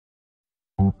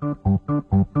It's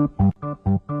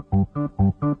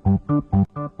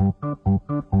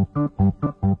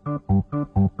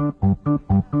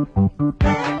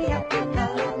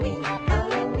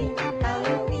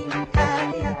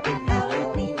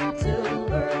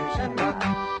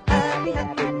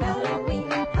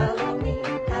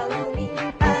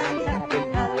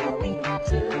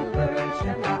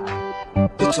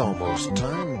almost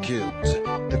time, kids.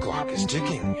 The clock is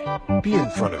ticking. Be in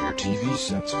front of your TV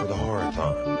sets for the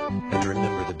Horathon. And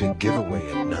remember the big giveaway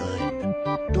at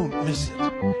 9. Don't miss it.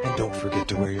 And don't forget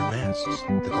to wear your masks.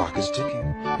 The clock is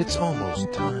ticking. It's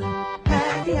almost time.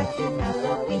 Happy, happy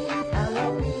Halloween,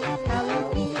 Halloween,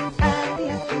 Halloween. Happy,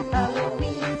 happy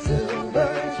Halloween,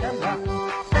 Silver Shamrock.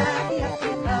 Happy, happy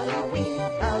Halloween,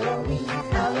 Halloween,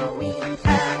 Halloween.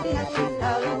 Happy, happy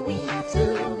Halloween,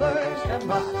 Silver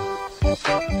Shamrock.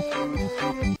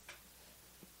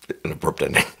 An abrupt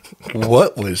ending.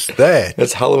 What was that?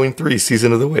 That's Halloween 3,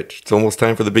 Season of the Witch. It's almost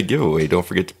time for the big giveaway. Don't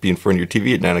forget to be in front of your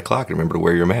TV at 9 o'clock and remember to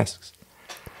wear your masks.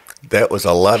 That was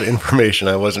a lot of information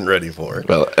I wasn't ready for.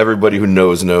 Well, everybody who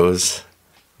knows.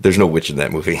 There's no witch in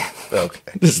that movie. Okay.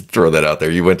 Just throw that out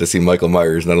there. You went to see Michael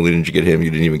Myers. Not only didn't you get him, you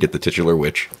didn't even get the titular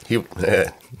witch.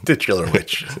 Titular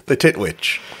witch. The tit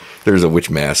witch. There's a witch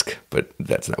mask, but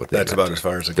that's not what they That's meant. about as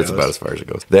far as it goes. That's about as far as it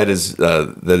goes. That is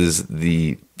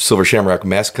the Silver Shamrock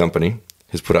Mask Company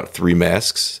has put out 3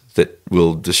 masks that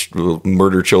will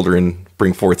murder children,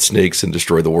 bring forth snakes, and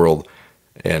destroy the world.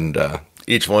 And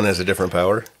each one has a different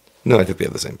power? no, I think they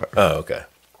have the same power. Oh, okay.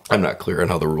 I'm not clear on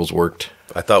how the rules worked.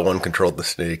 I thought one controlled the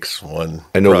snakes, one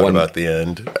I know brought one about the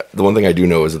end. The one thing I do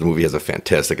know is that the movie has a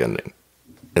fantastic ending,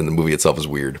 and the movie itself is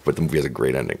weird, but the movie has a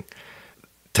great ending.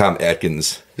 Tom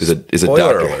Atkins is a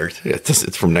Spoiler doctor. alert. Yeah,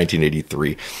 it's from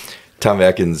 1983. Tom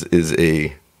Atkins is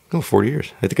 40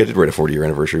 years. I think I did write a 40-year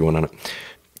anniversary one on it.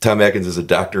 Tom Atkins is a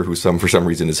doctor who for some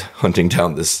reason is hunting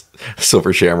down this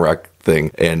silver shamrock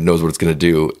thing and knows what it's going to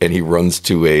do, and he runs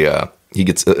to he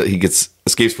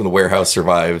escapes from the warehouse,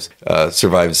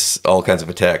 survives all kinds of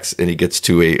attacks, and he gets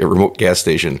to a remote gas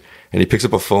station, and he picks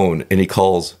up a phone and he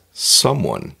calls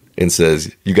someone and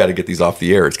says, "You got to get these off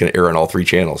the air. It's going to air on all 3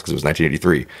 channels," because it was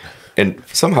 1983. And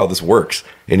somehow this works,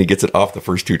 and he gets it off the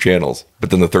first 2 channels. But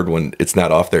then the third one, it's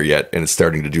not off there yet, and it's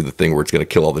starting to do the thing where it's going to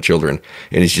kill all the children.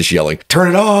 And he's just yelling, "Turn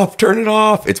it off! Turn it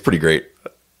off!" It's pretty great.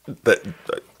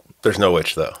 There's no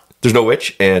witch, though. There's no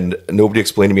witch, and nobody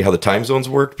explained to me how the time zones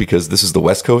worked, because this is the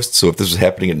West Coast. So if this was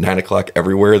happening at 9 o'clock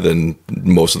everywhere, then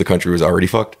most of the country was already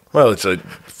fucked. Well, it's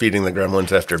feeding the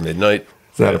gremlins after midnight.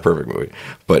 It's not a perfect movie,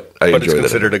 but I But enjoy it's that.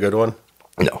 considered a good one?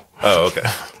 No. Oh, okay.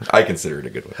 I consider it a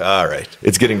good one. All right.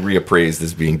 It's getting reappraised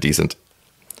as being decent.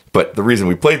 But the reason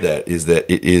we played that is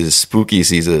that it is spooky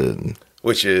season.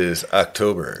 Which is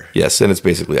October. Yes, and it's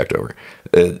basically October.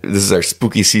 This is our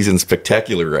spooky season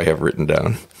spectacular I have written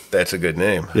down. That's a good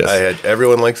name. Yes. I had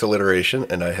Everyone Likes Alliteration,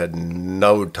 and I had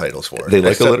no titles for it. They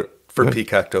like for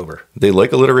Peacocktober. They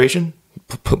like alliteration?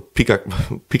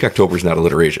 Peacocktober's not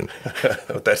alliteration.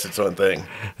 That's its own thing.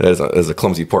 That is a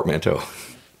clumsy portmanteau.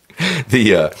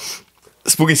 The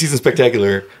spooky season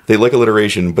spectacular, they like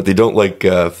alliteration, but they don't like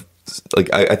I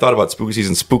thought about spooky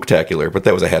season spooktacular, but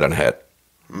that was a hat on hat.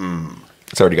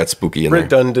 It's already got spooky in there.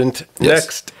 Redundant. Yes.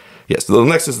 Next. Yes, the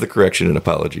next is the correction and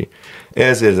apology.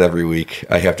 As is every week,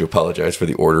 I have to apologize for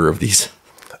the order of these.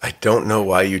 I don't know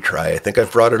why you try. I think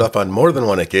I've brought it up on more than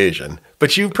one occasion,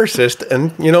 but you persist,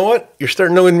 and you know what? You're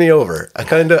starting to win me over. I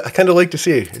kind of like to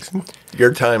see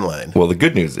your timeline. Well, the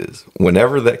good news is,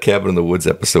 whenever that Cabin in the Woods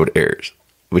episode airs,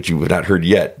 which you have not heard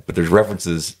yet, but there's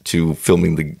references to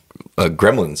filming the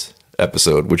Gremlins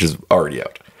episode, which is already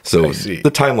out. So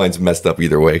the timeline's messed up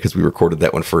either way, because we recorded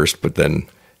that one first, but then...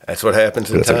 That's what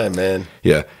happens in time, man.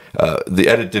 Yeah. The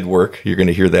edit did work. You're going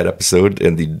to hear that episode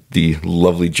and the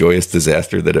lovely, joyous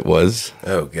disaster that it was.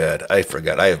 Oh, God. I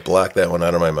forgot. I have blocked that one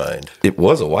out of my mind. It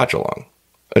was a watch-along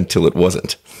until it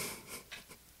wasn't.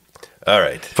 All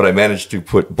right. But I managed to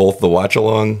put both the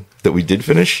watch-along that we did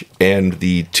finish and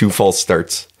the 2 false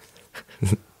starts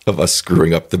of us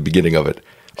screwing up the beginning of it.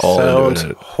 Sounds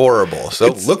horrible. So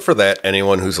look for that,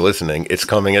 anyone who's listening. It's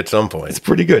coming at some point. It's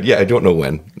pretty good. Yeah, I don't know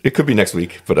when. It could be next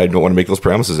week, but I don't want to make those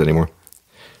promises anymore.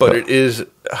 But it is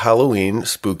Halloween,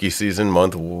 spooky season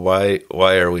month. Why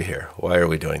are we here? Why are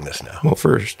we doing this now? Well,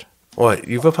 first. What?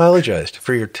 You've apologized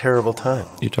for your terrible time.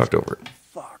 You talked over it.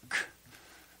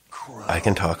 I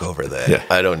can talk over that. Yeah.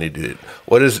 I don't need to.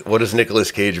 What has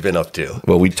Nicolas Cage been up to?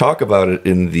 Well, we talk about it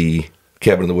in the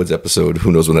Cabin in the Woods episode.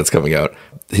 Who knows when that's coming out?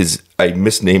 I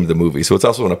misnamed the movie, so it's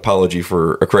also an apology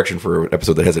for a correction for an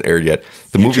episode that hasn't aired yet.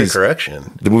 The movie's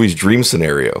correction. The movie's Dream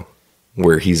Scenario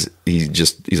where he's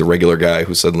a regular guy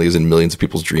who suddenly is in millions of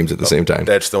people's dreams at the same time.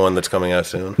 That's the one that's coming out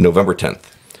soon. November 10th.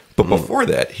 But before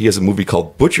that, he has a movie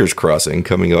called Butcher's Crossing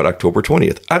coming out October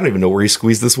 20th. I don't even know where he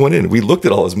squeezed this one in. We looked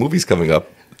at all his movies coming up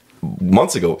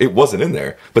months ago. It wasn't in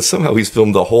there. But somehow he's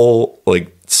filmed a whole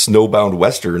like snowbound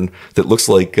Western that looks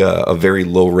like a very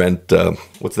low rent.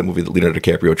 What's that movie that Leonardo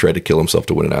DiCaprio tried to kill himself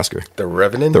to win an Oscar? The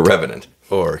Revenant? The Revenant.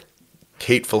 Or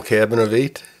Hateful Cabin of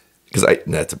Eight? Because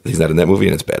he's not in that movie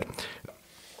and it's bad.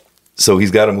 So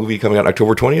he's got a movie coming out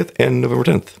October 20th and November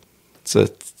 10th. It's a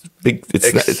big,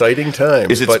 exciting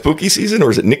time. Is it spooky season or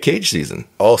is it Nic Cage season?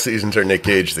 All seasons are Nic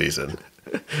Cage season.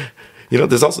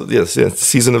 There's also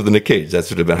season of the Nic Cage. That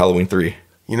should have been Halloween 3.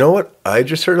 You know what I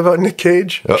just heard about Nic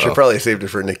Cage? Uh-oh. I should probably have saved it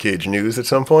for Nic Cage news at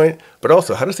some point. But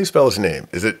also, how does he spell his name?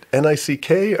 Is it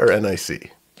N-I-C-K or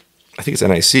N-I-C? I think it's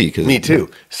N-I-C. Me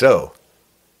too. So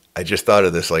I just thought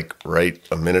of this like right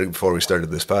a minute before we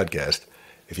started this podcast.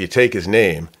 If you take his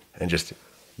name and just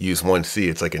use one C,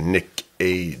 it's like a Nic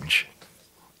Age.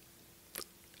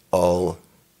 All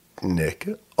Nick,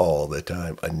 all the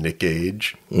time. A Nic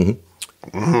Age.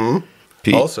 Mm-hmm. Mm-hmm.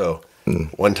 Pete. Also,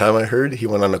 one time I heard he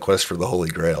went on a quest for the Holy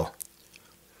Grail.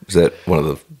 Is that one of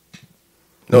the...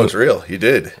 No, it's real. He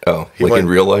did. Oh, he like in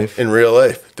real life? In real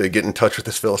life, to get in touch with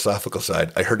his philosophical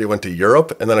side. I heard he went to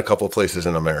Europe and then a couple of places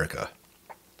in America.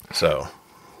 So,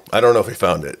 I don't know if he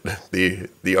found it.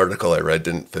 The article I read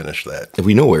didn't finish that.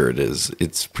 We know where it is.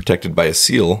 It's protected by a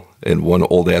seal and one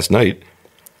old-ass knight.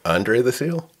 Andre the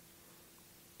Seal?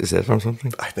 Is that from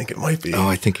something? I think it might be. Oh,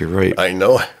 I think you're right. I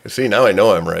know. See, now I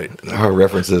know I'm right. Our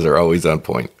references are always on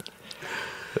point.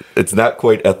 It's not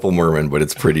quite Ethel Merman, but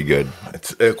it's pretty good.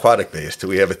 It's aquatic based.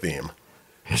 We have a theme.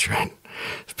 That's right.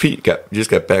 Pete just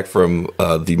got back from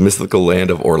the mythical land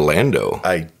of Orlando.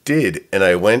 I did, and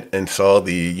I went and saw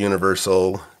the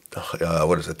Universal,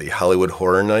 the Hollywood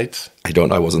Horror Nights.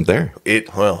 I wasn't there.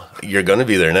 Well, you're going to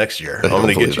be there next year. I'm going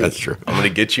to get you. That's true. I'm going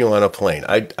to get you on a plane.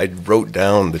 I wrote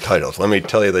down the titles. Let me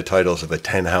tell you the titles of the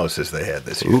 10 houses they had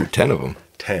this year. Ooh, 10 of them.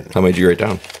 10. How many did you write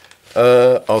down?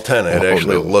 All 10. I had to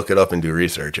actually look it up and do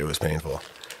research. It was painful.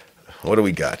 What do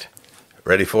we got?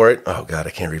 Ready for it? Oh, God, I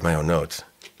can't read my own notes.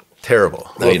 Terrible.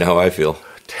 Now you know how I feel.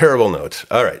 Terrible notes.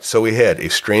 All right, so we had a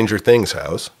Stranger Things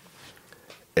house.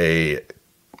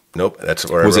 Nope, that's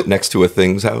where Was it next to a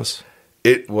Things house?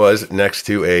 It was next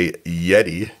to a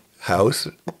Yeti house.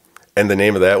 And the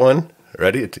name of that one,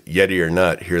 ready? It's Yeti or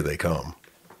Not, Here They Come.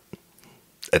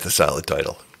 That's a solid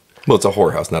title. Well, it's a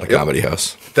horror house, not a comedy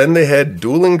house. Then they had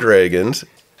Dueling Dragons,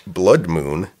 Blood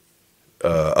Moon,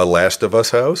 a Last of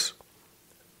Us house,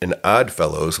 an Odd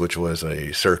Fellows, which was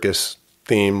a circus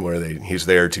theme where he's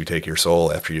there to take your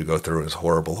soul after you go through his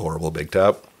horrible, horrible big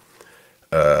top.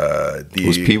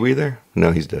 Was Pee-wee there?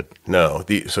 No, he's dead. No,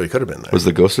 so he could have been there. Was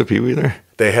the ghost of Pee-wee there?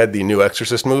 They had the new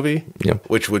Exorcist movie, Yep.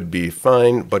 which would be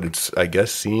fine, but it's, I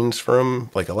guess, scenes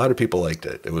from, like, a lot of people liked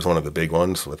it. It was one of the big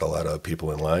ones with a lot of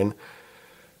people in line.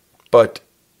 But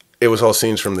it was all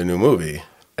scenes from the new movie,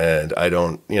 and I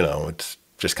don't, it's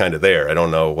just kind of there. I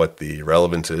don't know what the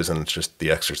relevance is, and it's just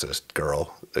the Exorcist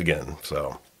girl again.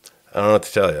 So I don't know what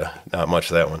to tell you. Not much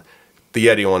of that one. The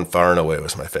Yeti one, far and away,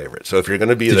 was my favorite. So if you're going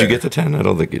to be there... Did you get the 10? I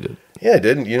don't think you did. Yeah, I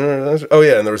did. Oh,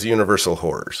 yeah, and there was Universal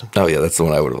Horrors. Oh, yeah, that's the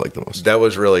one I would have liked the most. That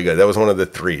was really good. That was one of the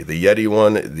three. The Yeti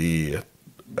one, the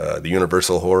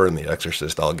Universal Horror, and the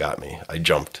Exorcist all got me. I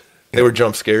jumped. They were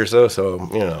jump scares, though,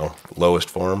 so, lowest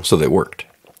form. So they worked.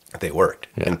 They worked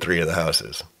in three of the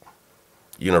houses.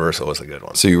 Universal was a good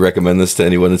one. So you recommend this to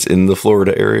anyone that's in the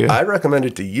Florida area? I recommend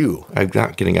it to you. I'm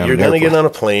not getting out You're of the going to airport. get on a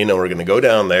plane, and we're going to go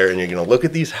down there, and you're going to look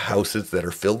at these houses that are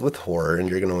filled with horror, and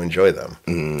you're going to enjoy them.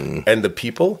 Mm. And the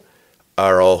people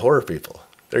are all horror people.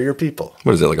 They're your people.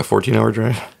 What is it, like a 14-hour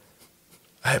drive?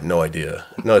 I have no idea.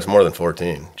 No, it's more than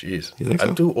 14. Jeez. You think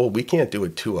so? We can't do a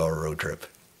 2-hour road trip.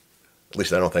 At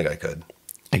least I don't think I could.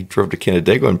 I drove to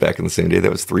Canandaigua and back in the same day.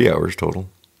 That was 3 hours total.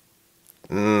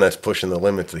 That's pushing the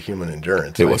limits of human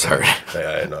endurance. It was hard.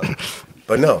 I know.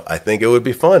 But no, I think it would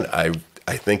be fun. I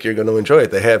think you're going to enjoy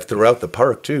it. They have throughout the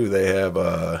park, too, they have,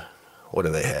 what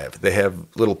do they have? They have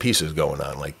little pieces going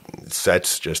on, like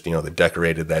sets just, they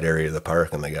decorated that area of the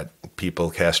park, and they got people,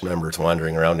 cast members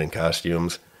wandering around in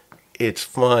costumes. It's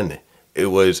fun. It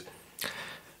was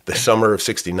the summer of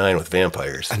 '69 with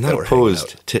vampires. I'm not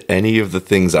opposed to any of the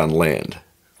things on land.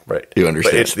 Right. You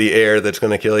understand? But it's the air that's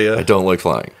going to kill you. I don't like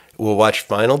flying. We'll watch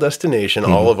Final Destination,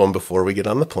 all of them, before we get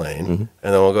on the plane, and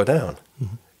then we'll go down.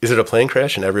 Mm-hmm. Is it a plane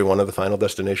crash in every one of the Final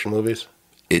Destination movies?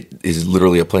 It is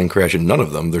literally a plane crash in none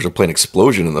of them. There's a plane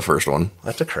explosion in the first one.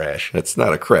 That's a crash. That's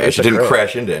not a crash. It didn't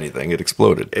crash into anything. It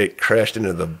exploded. It crashed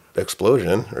into the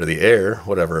explosion, or the air,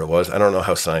 whatever it was. I don't know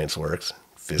how science works,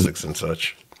 physics and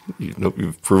such. Nope,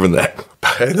 you've proven that.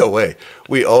 By the way,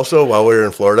 we also, while we were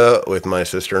in Florida with my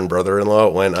sister and brother-in-law,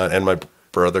 went on, and my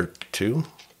brother too.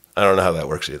 I don't know how that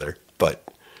works either, but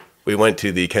we went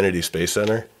to the Kennedy Space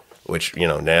Center, which,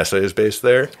 NASA is based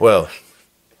there. Well,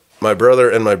 my brother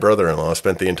and my brother-in-law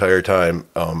spent the entire time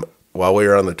while we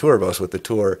were on the tour bus with the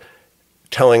tour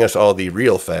telling us all the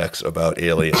real facts about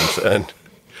aliens. And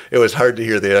it was hard to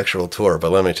hear the actual tour,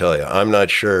 but let me tell you, I'm not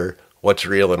sure what's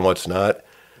real and what's not.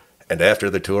 And after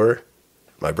the tour,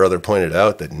 my brother pointed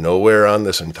out that nowhere on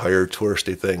this entire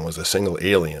touristy thing was a single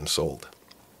alien sold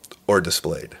or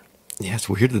displayed. Yeah, it's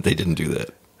weird that they didn't do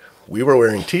that. We were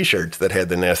wearing T-shirts that had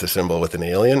the NASA symbol with an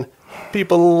alien.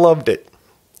 People loved it.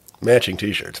 Matching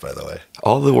T-shirts, by the way.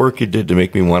 All the work you did to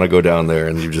make me want to go down there,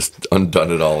 and you've just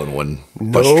undone it all in one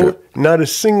bus trip. Not a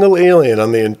single alien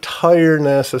on the entire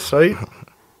NASA site.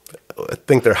 I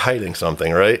think they're hiding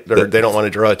something, right? They don't want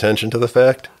to draw attention to the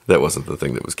fact. That wasn't the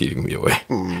thing that was keeping me away.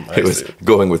 It was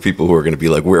going with people who were going to be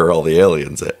like, where are all the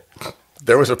aliens at?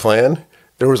 There was a plan.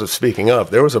 Speaking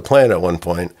of, there was a plan at one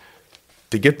point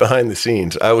to get behind the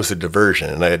scenes. I was a diversion,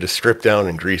 and I had to strip down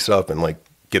and grease up and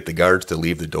get the guards to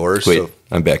leave the doors. Wait, so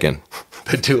I'm back in.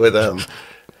 the two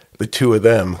of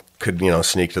them could,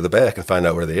 sneak to the back and find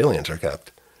out where the aliens are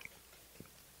kept.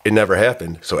 It never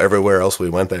happened. So everywhere else we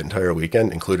went that entire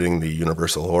weekend, including the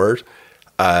Universal Horrors,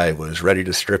 I was ready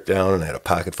to strip down and I had a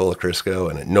pocket full of Crisco,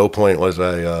 and at no point was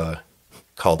I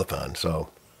called upon. So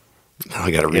I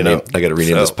got to rename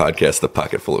this podcast "The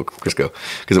Pocket Full of Crisco"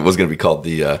 because it was going to be called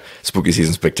the Spooky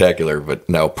Season Spectacular, but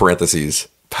now parentheses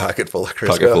pocket full of Crisco.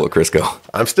 Pocket full of Crisco.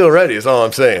 I'm still ready. Is all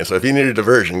I'm saying. So if you need a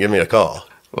diversion, give me a call.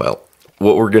 Well,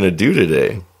 what we're going to do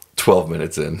today, 12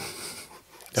 minutes in,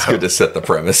 it's good to set the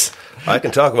premise. I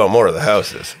can talk about more of the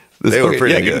houses. They were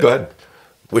pretty good. Go ahead.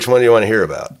 Which one do you want to hear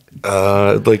about?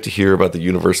 I'd like to hear about the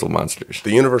Universal Monsters.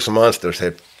 The Universal Monsters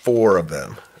had 4 of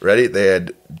them. Ready? They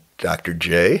had Dr.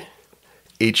 J,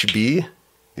 HB.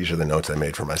 These are the notes I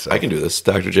made for myself. I can do this.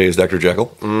 Dr. J is Dr. Jekyll.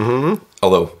 Mm-hmm.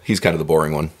 Although he's kind of the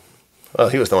boring one. Well,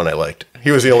 he was the one I liked.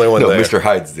 He was the only one there. Mr.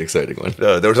 Hyde's the exciting one.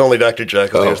 There was only Dr.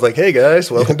 Jekyll. He was like, hey,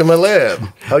 guys, welcome to my lab.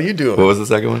 How you doing? What was the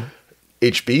second one?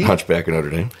 HB. Hunchback of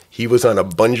Notre Dame. He was on a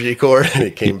bungee cord and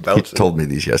it came bouncing. He told me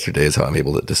these yesterday is how I'm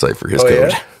able to decipher his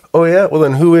code. Yeah? Oh, yeah? Well,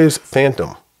 then who is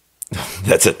Phantom?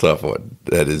 That's a tough one.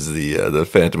 That is the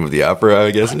Phantom of the Opera,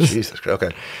 I guess. Jesus.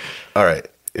 Okay. All right.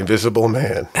 Invisible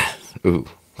Man. Ooh,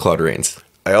 Claude Rains.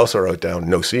 I also wrote down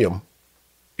No See 'Em.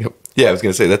 Yep. Yeah, I was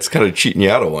going to say, that's kind of cheating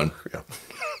you out of one. Yeah.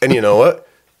 And you know what?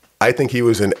 I think he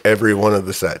was in every one of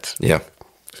the sets. Yeah.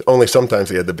 Only sometimes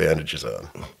he had the bandages on.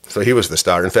 So he was the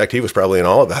star. In fact, he was probably in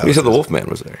all of the houses. You said the Wolfman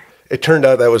was there. It turned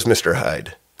out that was Mr.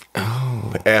 Hyde.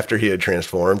 Oh. After he had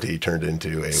transformed, he turned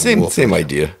into a wolf. Same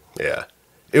idea. Yeah.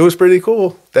 It was pretty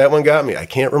cool. That one got me. I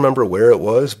can't remember where it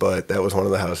was, but that was one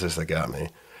of the houses that got me.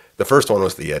 The first one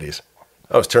was the Yetis.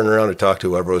 I was turning around to talk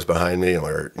to whoever was behind me, and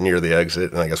we were near the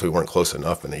exit, and I guess we weren't close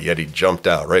enough, and the Yeti jumped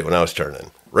out right when I was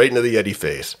turning, right into the Yeti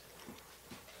face.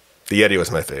 The Yeti was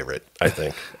my favorite, I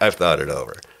think. I've thought it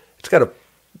over. It's got a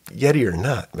Yeti or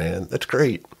not, man. That's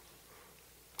great.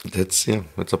 That's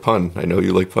a pun. I know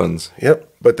you like puns.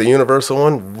 Yep. But the Universal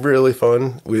one, really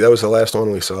fun. That was the last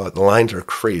one we saw. The lines are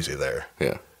crazy there.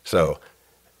 Yeah. So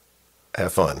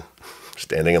have fun.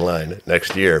 Standing in line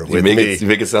next year with me. You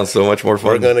make it sound so much more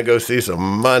fun. We're going to go see some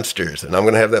monsters, and I'm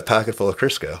going to have that pocket full of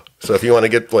Crisco. So if you want to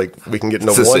get, we can get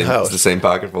into one house. It's the same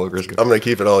pocket full of Crisco. I'm going to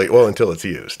keep it all, until it's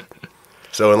used.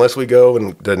 So unless we go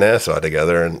to NASA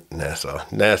together, and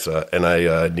NASA, and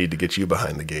I need to get you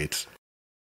behind the gates,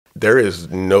 there is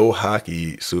no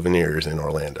hockey souvenirs in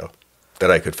Orlando that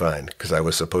I could find because I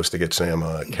was supposed to get Sam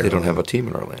They don't have a team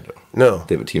in Orlando. No.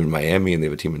 They have a team in Miami and they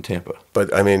have a team in Tampa. But,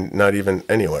 not even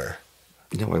anywhere.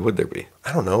 No, why would there be?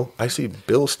 I don't know. I see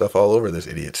Bill stuff all over this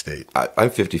idiot state. I'm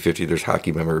 50-50. There's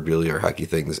hockey memorabilia or hocky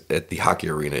things at the hockey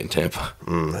arena in Tampa.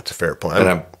 That's a fair point. And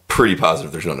I'm pretty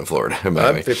positive there's none in Florida. In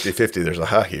Miami. I'm 50-50. There's a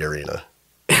hockey arena.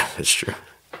 Yeah, that's true.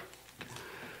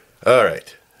 All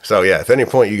right. So, yeah, if at any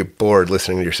point you get bored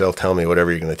listening to yourself tell me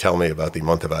whatever you're going to tell me about the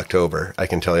month of October, I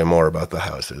can tell you more about the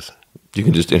houses. You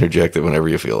can just interject it whenever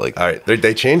you feel like. All right.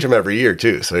 They change them every year,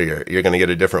 too. So you're going to get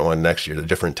a different one next year, a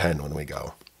different 10 when we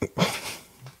go.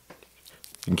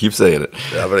 You can keep saying it.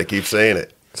 Yeah, but I keep saying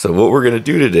it. So what we're going to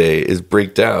do today is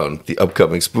break down the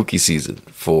upcoming spooky season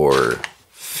for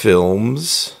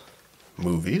films.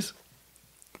 Movies.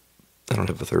 I don't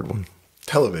have a third one.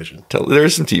 Television. There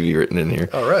is some TV written in here.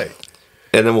 All right.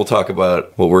 And then we'll talk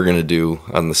about what we're going to do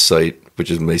on the site,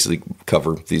 which is basically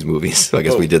cover these movies. So I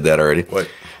guess we did that already.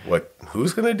 What?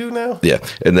 Who's going to do now? Yeah.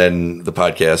 And then the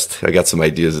podcast, I got some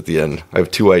ideas at the end. I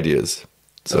have 2 ideas.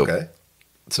 So okay.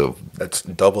 So That's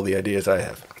double the ideas I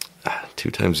have.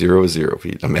 2 times 0 is 0,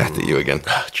 Pete. I'm math at you again.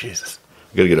 Oh, Jesus.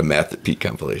 Got to get a math at Pete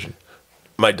compilation.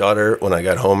 My daughter, when I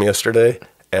got home yesterday,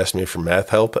 asked me for math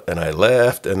help, and I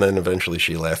laughed, and then eventually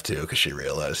she laughed too because she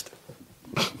realized.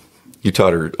 You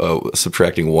taught her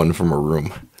subtracting 1 from a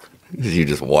room. You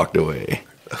just walked away.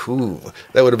 Ooh,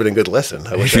 that would have been a good lesson.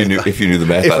 If you knew the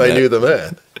math. If on I that. knew the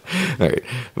math. All right.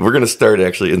 We're going to start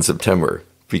actually in September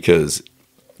because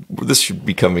this should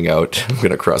be coming out. I'm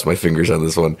going to cross my fingers on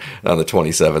this one on the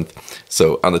 27th.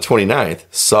 So on the 29th,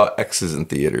 Saw X is in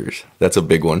theaters. That's a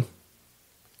big one.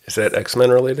 Is that X-Men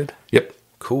related? Yep.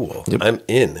 Cool. Yep. I'm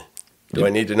in. Do I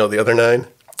need to know the other 9?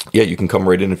 Yeah, you can come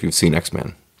right in if you've seen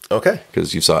X-Men Okay.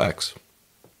 because you saw X.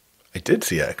 I did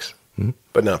see X,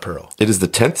 but not Pearl. It is the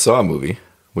 10th Saw movie,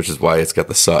 which is why it's got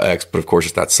the Saw X, but of course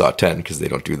it's not Saw 10 because they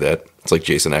don't do that. It's like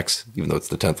Jason X, even though it's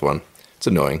the 10th one. It's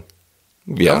annoying.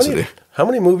 To be honest with you. How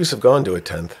many movies have gone to a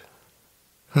 10th?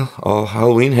 All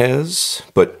Halloween has,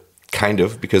 but kind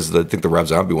of, because I think the Rob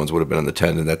Zombie ones would have been on the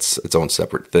 10, and that's its own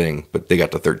separate thing, but they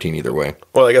got to 13 either way.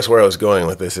 Well, I guess where I was going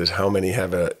with this is how many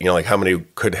have how many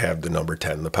could have the number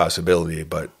 10, the possibility,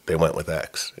 but they went with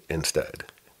X instead.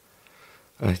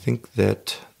 I think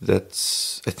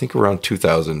that's around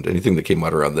 2000. Anything that came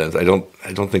out around then, I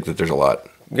don't think that there's a lot.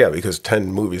 Yeah, because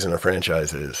 10 movies in a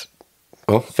franchise is.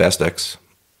 Well, Fast X.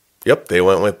 Yep, they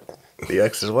went with the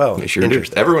X as well. They sure do.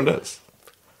 Everyone does.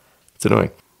 It's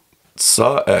annoying.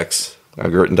 Saw X,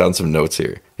 I've written down some notes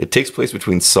here. It takes place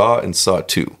between Saw and Saw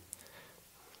 2,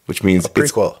 which means a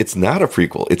prequel. It's not a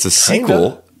prequel. It's a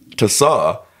sequel to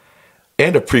Saw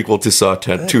and a prequel to Saw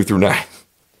 2 through 9.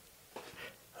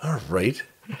 All right.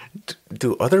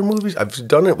 Do other movies? I've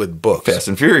done it with books. Fast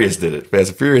and Furious did it. Fast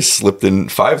and Furious slipped in.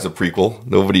 5's a prequel.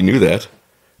 Nobody knew that.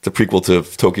 It's a prequel to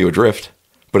Tokyo Drift,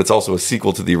 but it's also a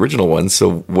sequel to the original one.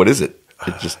 So what is it?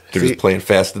 They're just playing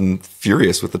Fast and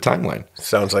Furious with the timeline.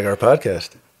 Sounds like our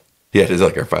podcast. Yeah, it is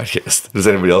like our podcast. Does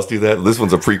anybody else do that? This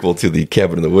one's a prequel to the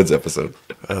Cabin in the Woods episode.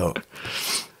 Oh.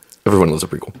 Everyone loves a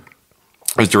prequel.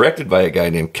 It was directed by a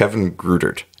guy named Kevin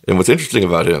Grutert. And what's interesting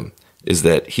about him is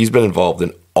that he's been involved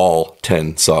in all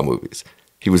 10 Saw movies.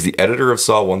 He was the editor of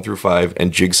Saw 1 through 5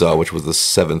 and Jigsaw, which was the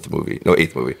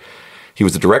 8th movie. He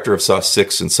was the director of Saw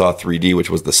 6 and Saw 3D, which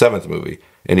was the 7th movie.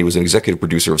 And he was an executive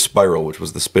producer of Spiral, which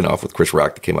was the spin-off with Chris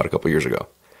Rock that came out a couple years ago.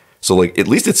 So, like, at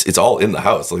least it's all in the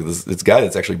house. Like, this guy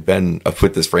that's actually been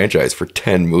with this franchise for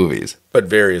 10 movies. But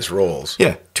various roles.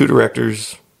 Yeah, 2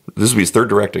 directors. This will be his 3rd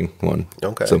directing one.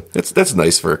 Okay. So that's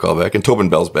nice for a callback. And Tobin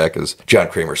Bell's back as John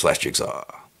Kramer / Jigsaw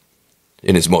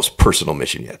in his most personal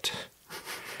mission yet.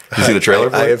 You see the trailer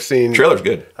for it? I have seen. Trailer's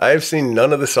good. I have seen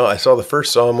none of the Saw. I saw the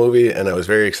first Saw movie, and I was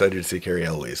very excited to see Carrie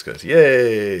Eloise because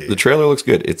yay! The trailer looks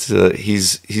good. It's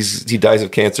he dies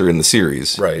of cancer in the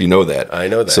series. Right. You know that. I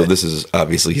know that. So this is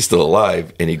obviously he's still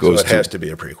alive, and he goes. So it has to be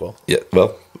a prequel. Yeah.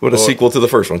 Well, what a sequel to the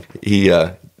first one.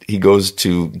 He goes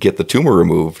to get the tumor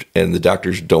removed, and the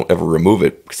doctors don't ever remove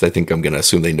it because I think I'm going to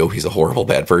assume they know he's a horrible,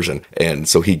 bad person. And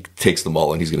so he takes them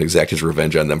all, and he's going to exact his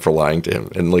revenge on them for lying to him.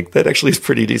 And like that actually is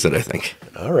pretty decent, I think.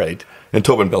 All right. And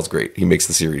Tobin Bell's great. He makes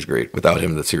the series great. Without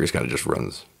him, the series kind of just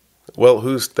runs. Well,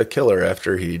 who's the killer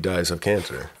after he dies of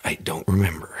cancer? I don't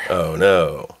remember. Oh,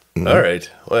 no. Mm-hmm. All right.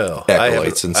 Well,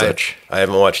 Acolytes and such. I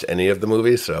haven't watched any of the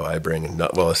movies, so I bring,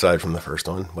 aside from the first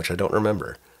one, which I don't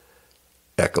remember.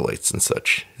 Acolytes and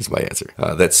such is my answer.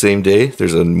 That same day,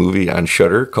 there's a movie on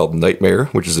Shudder called Nightmare,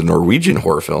 which is a Norwegian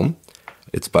horror film.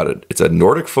 It's a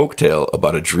Nordic folktale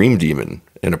about a dream demon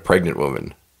and a pregnant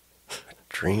woman.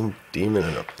 Dream demon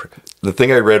and The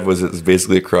thing I read was it was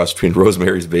basically a cross between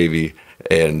Rosemary's Baby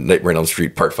and Nightmare on Elm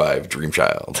Street Part 5, Dream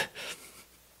Child.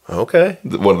 Okay.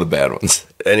 One of the bad ones.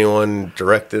 Anyone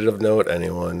directed of note?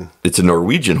 Anyone? It's a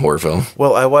Norwegian horror film.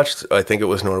 Well, I think it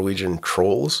was Norwegian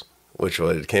Trolls, which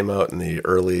came out in the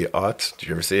early aughts. Did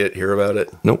you ever see it, hear about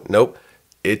it? Nope.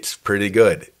 It's pretty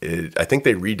good. I think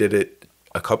they redid it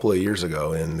a couple of years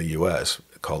ago in the U.S.,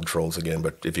 called Trolls again,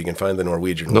 but if you can find the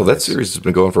Norwegian one. No, that series has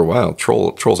been going for a while.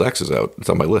 Trolls X is out. It's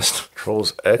on my list.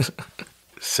 Trolls X.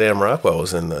 Sam Rockwell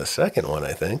was in the second one,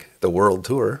 I think. The World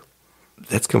Tour.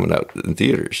 That's coming out in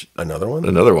theaters. Another one?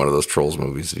 Another one of those Trolls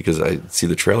movies, because I see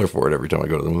the trailer for it every time I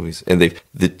go to the movies. And the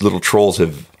little trolls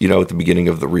have, at the beginning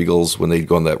of the Regals, when they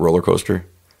go on that roller coaster,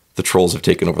 the trolls have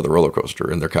taken over the roller coaster,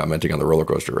 and they're commenting on the roller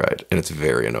coaster ride, and it's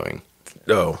very annoying.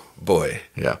 Oh, boy.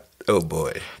 Yeah. Oh,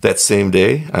 boy. That same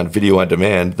day, on video on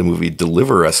demand, the movie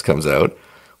Deliver Us comes out,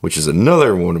 which is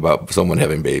another one about someone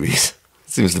having babies.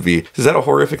 It seems to be. Is that a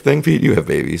horrific thing, Pete? You have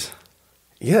babies.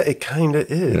 Yeah, it kind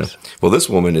of is. Yeah. Well, this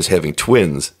woman is having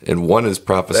twins, and one is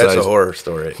prophesized. That's a horror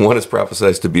story. One is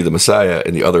prophesized to be the Messiah,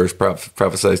 and the other is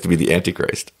prophesized to be the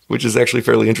Antichrist, which is actually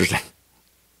fairly interesting.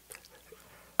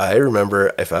 I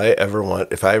remember if I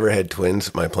ever had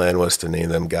twins, my plan was to name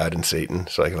them God and Satan.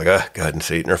 So I could God and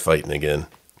Satan are fighting again.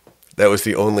 That was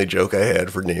the only joke I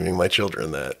had for naming my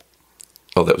children that.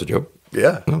 Oh, that was a joke?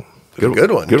 Yeah. Oh,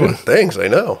 Good one. Good one. Thanks, I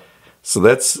know. So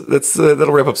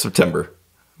that'll wrap up September.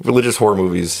 Religious horror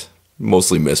movies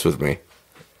mostly miss with me.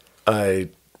 I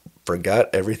forgot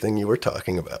everything you were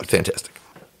talking about. Fantastic.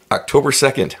 October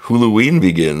 2nd, Halloween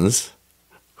begins.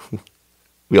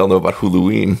 We all know about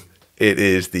Halloween. It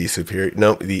is the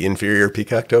inferior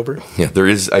Peacocktober. Yeah, there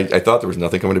is. I thought there was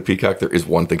nothing coming to Peacock. There is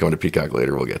one thing coming to Peacock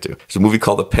later we'll get to. It's a movie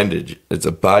called Appendage. It's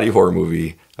a body horror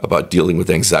movie about dealing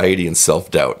with anxiety and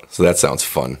self-doubt. So that sounds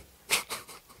fun.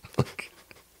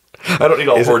 I don't need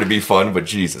all horror to be fun, but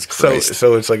Jesus Christ.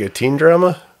 So it's like a teen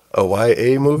drama? A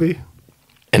YA movie?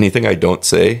 Anything I don't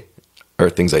say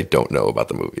are things I don't know about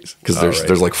the movies. Because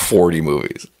there's like 40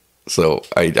 movies. So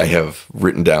I have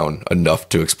written down enough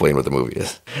to explain what the movie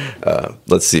is.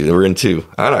 Let's see. We're into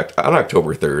on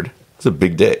October 3rd. It's a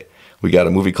big day. We got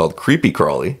a movie called Creepy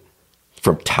Crawly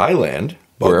from Thailand.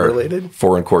 Bug where related? Our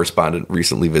foreign correspondent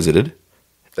recently visited.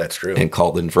 That's true. And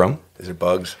called in from. Is it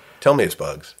bugs? Tell me it's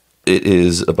bugs. It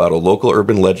is about a local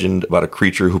urban legend about a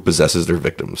creature who possesses their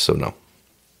victims. So no.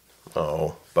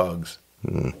 Oh, bugs.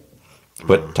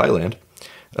 But Thailand.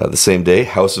 The same day,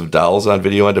 House of Dolls on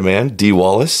video on demand. D.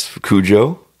 Wallace,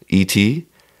 Cujo, E.T.,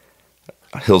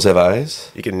 Hills Have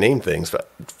Eyes. You can name things, but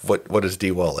what is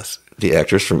D. Wallace? The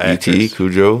actress from E.T., Actress.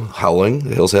 Cujo, Howling,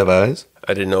 The Hills Have Eyes.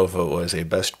 I didn't know if it was a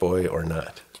best boy or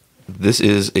not. This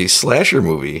is a slasher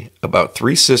movie about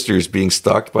three sisters being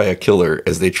stalked by a killer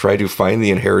as they try to find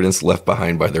the inheritance left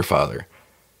behind by their father.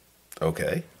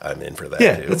 Okay, I'm in for that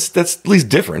Yeah, too. that's at least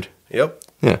different. Yep.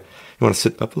 Yeah. You want to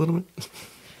sit up a little bit?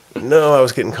 No, I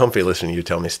was getting comfy listening to you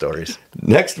tell me stories.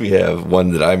 Next, we have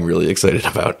one that I'm really excited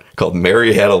about called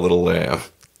Mary Had a Little Lamb.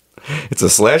 It's a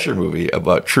slasher movie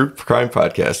about true crime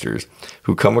podcasters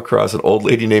who come across an old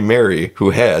lady named Mary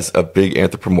who has a big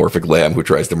anthropomorphic lamb who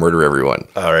tries to murder everyone.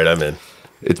 All right, I'm in.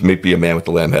 It may be a man with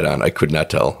the lamb head on. I could not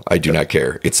tell. I do not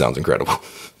care. It sounds incredible.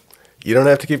 You don't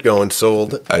have to keep going.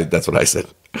 Sold. That's what I said.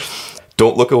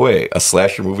 Don't Look Away, a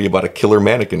slasher movie about a killer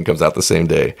mannequin, comes out the same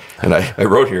day. And I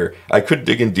wrote here, I could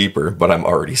dig in deeper, but I'm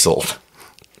already sold.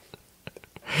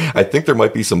 I think there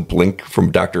might be some Blink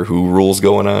from Doctor Who rules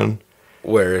going on.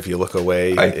 Where if you look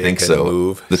away, I it think can so.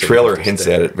 move. The so trailer you have to hints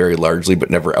stay. at it very largely, but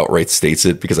never outright states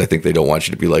it because I think they don't want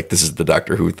you to be like, this is the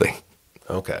Doctor Who thing.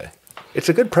 Okay. It's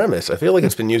a good premise. I feel like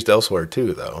it's been used elsewhere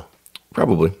too, though.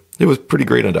 Probably. It was pretty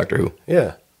great on Doctor Who.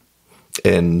 Yeah.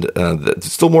 And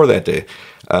still more that day.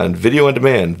 On Video on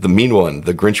Demand, The Mean One,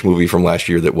 the Grinch movie from last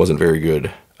year that wasn't very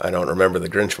good. I don't remember the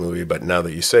Grinch movie, but now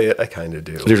that you say it, I kind of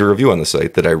do. There's a review on the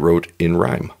site that I wrote in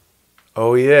rhyme.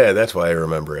 Oh, yeah, that's why I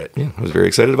remember it. Yeah, I was very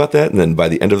excited about that. And then by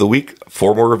the end of the week,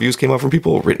 4 more reviews came out from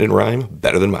people written in rhyme,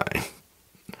 better than mine.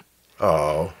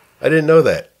 Oh, I didn't know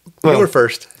that. You were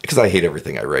first. Because I hate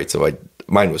everything I write, so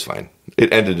mine was fine.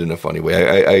 It ended in a funny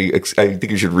way. I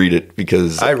think you should read it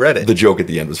because I read it. The joke at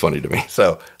the end was funny to me.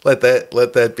 So let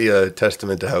that be a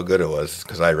testament to how good it was,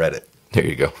 because I read it. There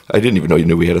you go. I didn't even know you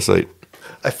knew we had a site.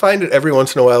 I find it every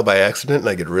once in a while by accident, and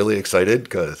I get really excited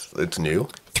because it's new.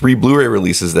 3 Blu-ray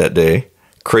releases that day.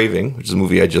 Craving, which is a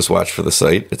movie I just watched for the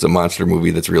site. It's a monster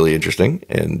movie that's really interesting,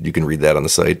 and you can read that on the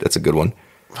site. That's a good one.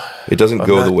 It doesn't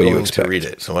go the way you expect. To read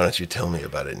it, so why don't you tell me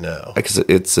about it now? Because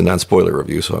it's a non-spoiler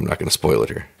review, so I'm not going to spoil it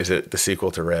here. Is it the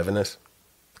sequel to Ravenous?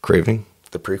 Craving?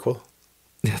 The prequel?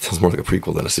 Yeah, it sounds more like a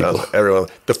prequel than a sequel.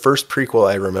 The first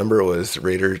prequel I remember was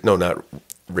Raiders. No, not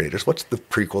Raiders. What's the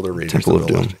prequel to Raiders? Temple of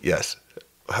Doom. Yes.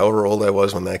 However old I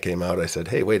was when that came out, I said,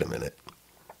 hey, wait a minute.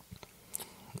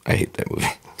 I hate that movie.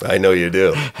 I know you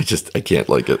do. I can't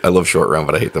like it. I love Short Round,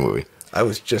 but I hate the movie. I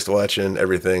was just watching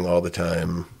Everything All the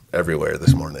Time, Everywhere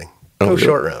this morning. Oh, Go really?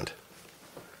 Short Round.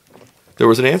 There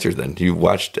was an answer then. You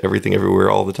watched Everything Everywhere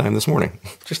All the Time this morning.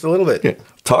 Just a little bit. Yeah.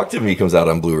 Talk to Me comes out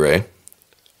on Blu-ray.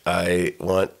 I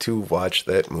want to watch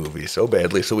that movie so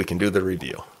badly so we can do the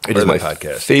review. It or is the my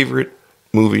podcast. favorite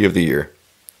movie of the year.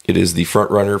 It is the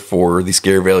front runner for the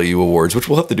Scare Value Awards, which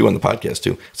we'll have to do on the podcast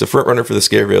too. It's a front runner for the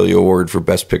Scare Value Award for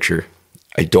Best Picture.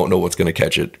 I don't know what's going to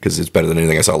catch it because it's better than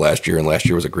anything I saw last year, and last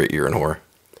year was a great year in horror.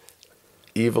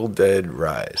 Evil Dead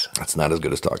Rise. That's not as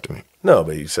good as Talk to Me. No,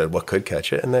 but you said what could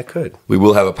catch it, and that could. We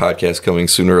will have a podcast coming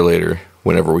sooner or later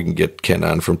whenever we can get Ken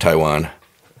on from Taiwan.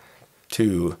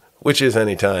 Which is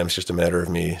any time. It's just a matter of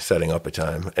me setting up a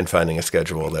time and finding a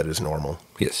schedule that is normal.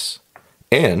 Yes.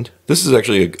 And this is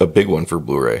actually a big one for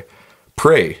Blu-ray.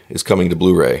 Prey is coming to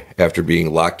Blu-ray after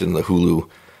being locked in the Hulu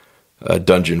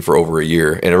dungeon for over a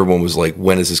year, and everyone was like,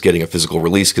 when is this getting a physical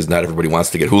release? Because not everybody wants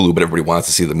to get Hulu, but everybody wants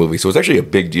to see the movie. So it's actually a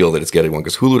big deal that it's getting one,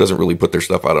 because Hulu doesn't really put their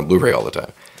stuff out on Blu-ray all the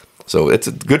time. So it's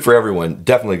good for everyone.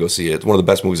 Definitely go see it. It's one of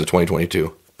the best movies of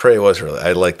 2022. Prey was really,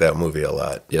 I like that movie a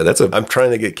lot. Yeah, I'm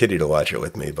trying to get Kitty to watch it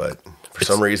with me, but for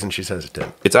some reason she's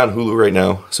hesitant. It's on Hulu right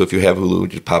now, so if you have Hulu,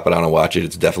 just pop it on and watch it.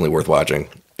 It's definitely worth watching.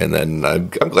 And then I'm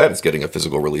glad it's getting a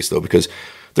physical release, though, because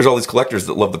there's all these collectors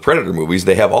that love the Predator movies.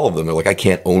 They have all of them. They're like, I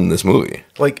can't own this movie.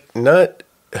 Like,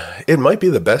 it might be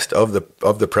the best of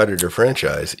the Predator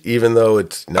franchise, even though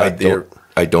it's not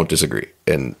I don't disagree.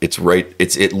 And it's right.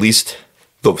 It's at least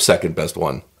the second best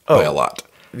one by a lot.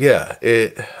 Yeah.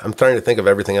 I'm trying to think of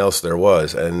everything else there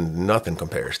was, and nothing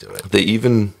compares to it. They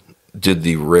even did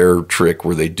the rare trick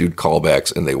where they do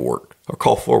callbacks and they work, or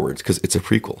call forwards, because it's a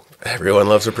prequel. Everyone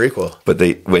loves a prequel. But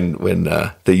when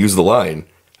they use the line,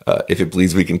 if it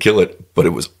bleeds, we can kill it. But it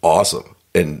was awesome.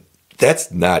 And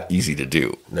that's not easy to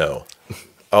do. No.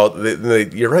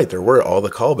 You're right. There were all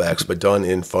the callbacks, but done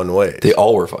in fun ways. They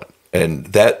all were fun. And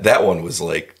that one was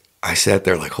like, I sat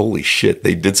there like, holy shit,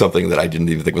 they did something that I didn't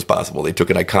even think was possible. They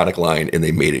took an iconic line and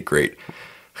they made it great.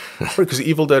 Because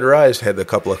Evil Dead Rise had a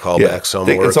couple of callbacks. Some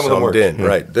worked, some didn't. Yeah.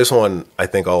 Right. This one, I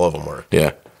think all of them worked.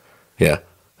 Yeah. Yeah.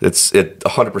 It's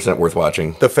 100% worth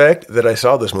watching. The fact that I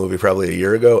saw this movie probably a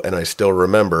year ago and I still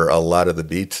remember a lot of the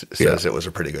beats says it was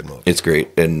a pretty good movie. It's great.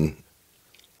 And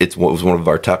it was one of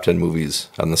our top 10 movies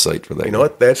on the site for that. You know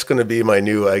what? That's going to be my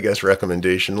new, I guess,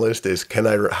 recommendation list is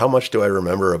how much do I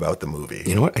remember about the movie?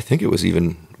 You know what? I think it was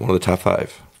even one of the top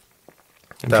 5.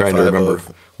 I'm trying to remember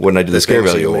when I did the Scare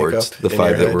Value Awards, the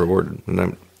 5 that were awarded.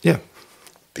 And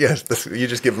Yes, you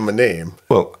just give them a name.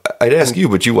 Well, I'd ask you,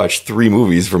 but you watched 3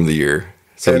 movies from the year.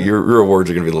 So your awards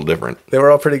are going to be a little different. They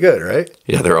were all pretty good, right?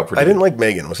 Yeah, they're all pretty good. I didn't like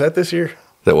Megan. Was that this year?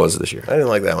 That was this year. I didn't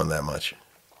like that one that much.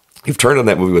 You've turned on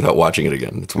that movie without watching it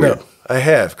again. It's weird. No, I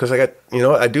have, because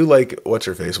I do like,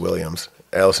 what's-her-face, Williams.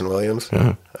 Allison Williams.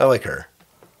 Uh-huh. I like her.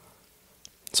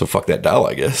 So fuck that doll,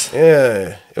 I guess.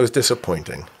 Yeah, it was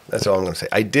disappointing. That's all I'm going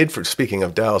to say. Speaking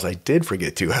of dolls, I did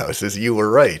forget Two Houses. You were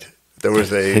right. There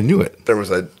was I knew it. There was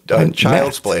a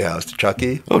Child's Playhouse,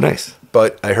 Chucky. Oh, nice.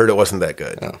 But I heard it wasn't that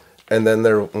good. Oh. And then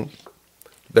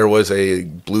there was a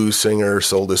blues singer,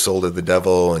 sold his soul to the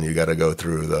devil, and you got to go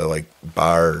through the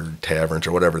bar taverns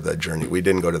or whatever the journey. We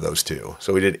didn't go to those 2.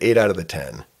 So we did 8 out of the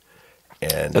 10.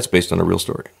 And that's based on a real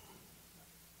story.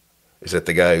 Is that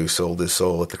the guy who sold his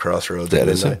soul at the crossroads? That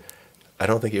is him. I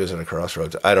don't think he was at a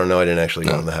crossroads. I don't know. I didn't actually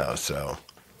go in the house, so.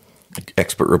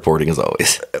 Expert reporting as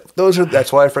always.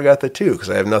 That's why I forgot the 2, because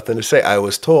I have nothing to say. I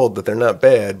was told that they're not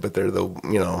bad, but they're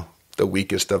the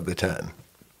weakest of the 10,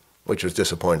 which was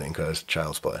disappointing because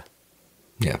Child's Play.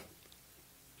 Yeah.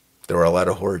 There were a lot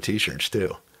of horror T-shirts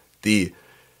too.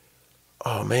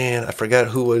 Oh man, I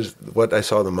forgot what I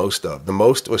saw the most of. The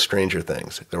most was Stranger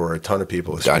Things. There were a ton of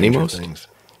people with Stranger Things.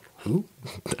 Who?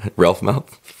 Ralph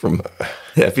Mouth from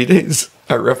Happy Days.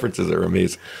 Our references are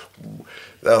amazing.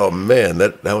 Oh man,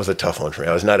 that was a tough one for me.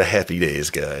 I was not a Happy Days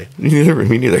guy. Me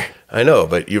neither. I know,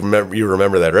 but you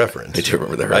remember that reference. I do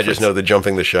remember that reference. I just know the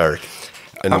jumping the shark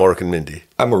and Mork and Mindy.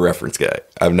 I'm a reference guy.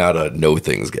 I'm not a know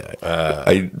things guy.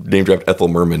 I name dropped Ethel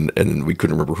Merman, and we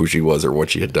couldn't remember who she was or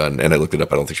what she had done, and I looked it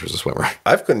up. I don't think she was a swimmer.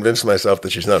 I've convinced myself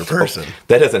that she's not a person.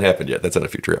 That hasn't happened yet. That's on a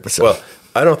future episode. Well,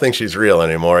 I don't think she's real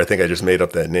anymore. I think I just made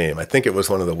up that name. I think it was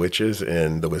one of the witches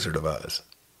in The Wizard of Oz.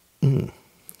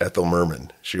 Ethel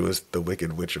Merman. She was the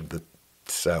Wicked Witch of the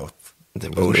South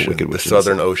Ocean, the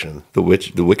Southern Ocean. The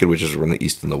Wicked Witches were in the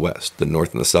East and the West. The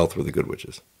North and the South were the good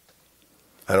witches.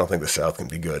 I don't think the South can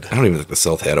be good. I don't even think the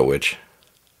South had a witch.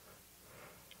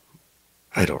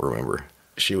 I don't remember.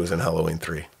 She was in Halloween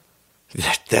 3.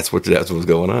 That's what was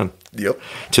going on. Yep.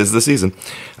 'Tis the season.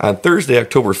 On Thursday,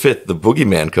 October 5th, The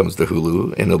Boogeyman comes to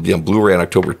Hulu, and it'll be on Blu-ray on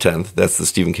October 10th. That's the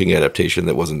Stephen King adaptation.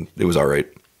 It was all right.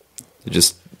 It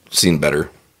just seemed better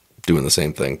doing the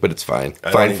same thing, but it's fine.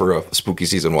 Fine for a spooky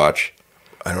season watch.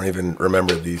 I don't even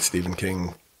remember the Stephen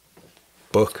King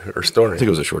book or story. I think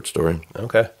it was a short story.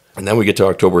 Okay. And then we get to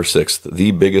October 6th,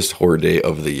 the biggest horror day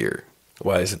of the year.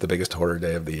 Why is it the biggest horror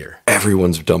day of the year?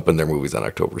 Everyone's dumping their movies on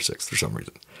October 6th for some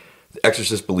reason. The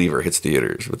Exorcist Believer hits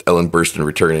theaters with Ellen Burstyn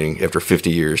returning after 50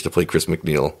 years to play Chris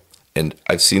McNeil. And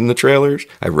I've seen the trailers.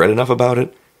 I've read enough about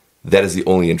it. That is the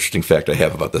only interesting fact I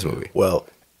have about this movie. Well,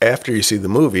 after you see the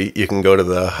movie, you can go to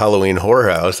the Halloween horror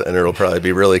house and it'll probably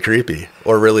be really creepy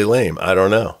or really lame. I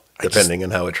don't know, depending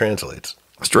on how it translates.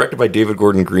 It's directed by David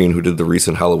Gordon Green, who did the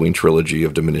recent Halloween trilogy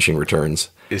of Diminishing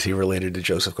Returns. Is he related to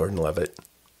Joseph Gordon-Levitt?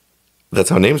 That's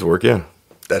how names work, yeah.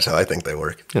 That's how I think they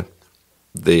work. Yeah.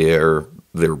 They're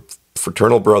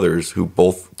fraternal brothers who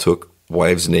both took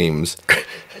wives' names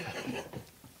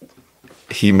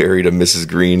he married a Mrs.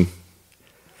 Green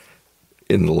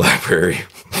in the library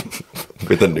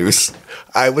with a noose.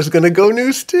 I was going to go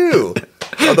noose too.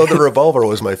 Although the revolver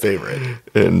was my favorite.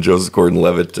 And Joseph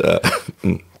Gordon-Levitt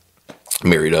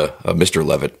married a Mr.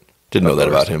 Levitt. Didn't know that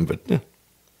about him, but yeah,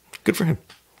 good for him.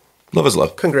 Love is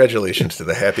love. Congratulations to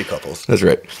the happy couples. That's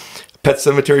right. Pet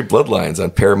Sematary Bloodlines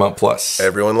on Paramount Plus.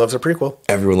 Everyone loves a prequel.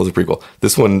 Everyone loves a prequel.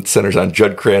 This one centers on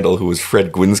Judd Crandall, who was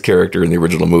Fred Gwynn's character in the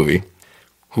original movie,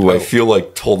 who I feel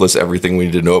like told us everything we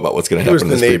need to know about what's going to happen in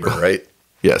this He was the neighbor, prequel. right?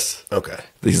 Yes. Okay.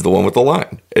 He's the one with the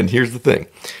line. And here's the thing.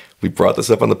 We brought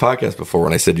this up on the podcast before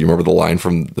when I said, do you remember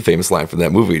the famous line from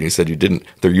that movie? And you said you didn't.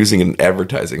 They're using it in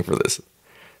advertising for this.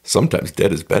 Sometimes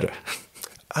dead is better.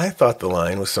 I thought the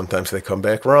line was sometimes they come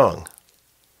back wrong.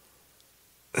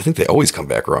 I think they always come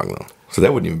back wrong, though. So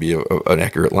that wouldn't even be an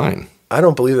accurate line. I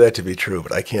don't believe that to be true,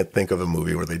 but I can't think of a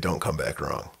movie where they don't come back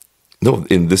wrong. No,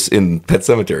 in Pet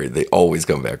Sematary, they always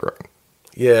come back wrong.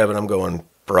 Yeah, but I'm going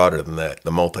broader than that.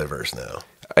 The multiverse now.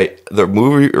 The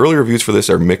movie early reviews for this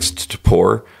are mixed to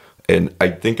poor, and I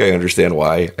think I understand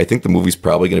why. I think the movie's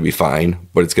probably going to be fine,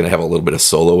 but it's going to have a little bit of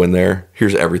Solo in there.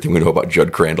 Here's everything we know about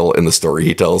Judd Crandall and the story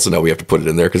he tells, so now we have to put it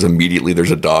in there because immediately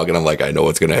there's a dog, and I'm like, I know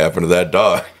what's going to happen to that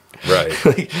dog. Right.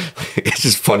 It's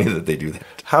just funny that they do that.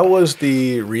 How was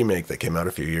the remake that came out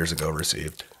a few years ago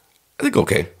received? I think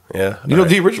okay. Yeah.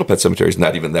 The original Pet Sematary is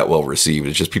not even that well received.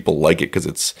 It's just people like it because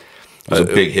it was a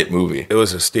big hit movie. It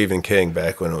was a Stephen King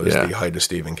back when it was the height of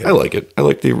Stephen King. I like it. I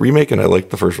like the remake and I like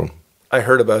the first one. I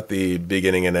heard about the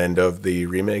beginning and end of the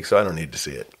remake, so I don't need to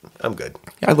see it. I'm good.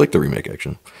 Yeah, I like the remake,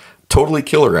 actually. Totally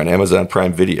Killer on Amazon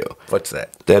Prime Video. What's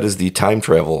that? That is the time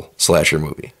travel slasher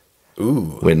movie.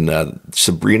 Ooh. When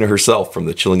Sabrina herself from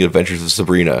the Chilling Adventures of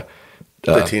Sabrina.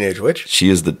 The Teenage Witch? She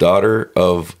is the daughter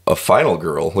of a final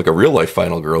girl, like a real life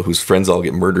final girl, whose friends all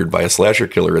get murdered by a slasher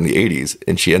killer in the 80s,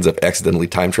 and she ends up accidentally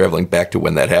time traveling back to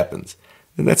when that happens.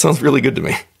 And that sounds really good to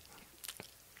me.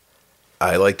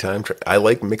 I like I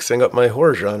like mixing up my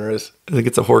horror genres. I think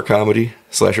it's a horror comedy,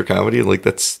 slasher comedy, and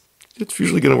it's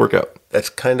usually going to work out. That's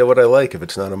kind of what I like if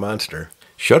it's not a monster.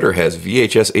 Shudder has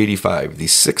VHS 85, the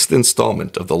 6th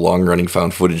installment of the long-running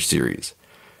found footage series.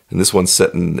 And this one's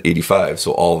set in 85,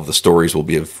 so all of the stories will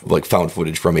be of found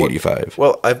footage from 85.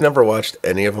 Well, I've never watched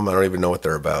any of them. I don't even know what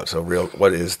they're about. So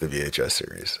what is the VHS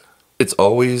series? It's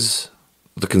always,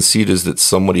 the conceit is that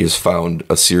somebody has found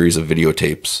a series of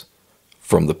videotapes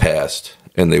from the past,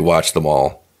 and they watch them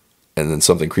all, and then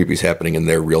something creepy is happening in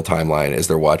their real timeline as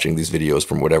they're watching these videos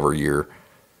from whatever year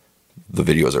the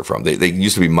videos are from. They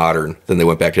used to be modern, then they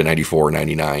went back to 94 or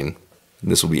 99,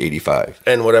 and this will be 85.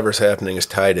 And whatever's happening is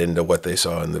tied into what they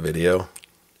saw in the video?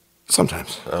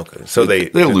 Sometimes. Okay. So they're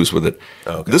loose with it.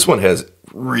 Okay. This one has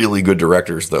really good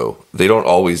directors, though. They don't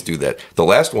always do that. The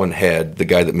last one had the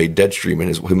guy that made Deadstream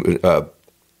and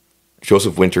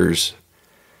Joseph Winters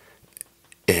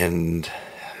and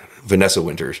Vanessa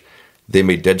Winters. They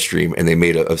made Deadstream, and they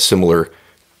made a similar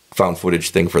found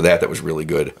footage thing for that was really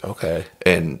good. Okay.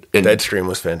 And Deadstream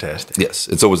was fantastic. Yes,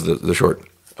 and so was the short.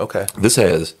 Okay. This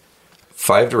has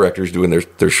 5 directors doing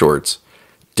their shorts.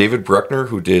 David Bruckner,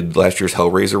 who did last year's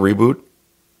Hellraiser reboot,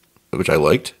 which I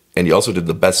liked, and he also did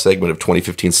the best segment of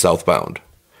 2015 Southbound,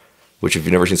 which if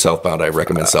you've never seen Southbound, I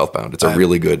recommend Southbound. It's a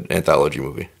really good anthology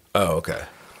movie. Oh, okay.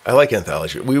 I like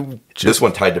anthology. This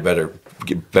one tied to better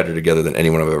together than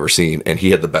anyone I've ever seen, and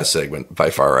he had the best segment by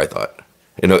far, I thought.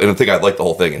 And I think I liked the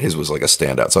whole thing, and his was like a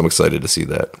standout, so I'm excited to see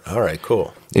that. All right,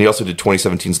 cool. And he also did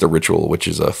 2017's The Ritual, which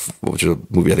is a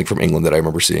movie I think from England that I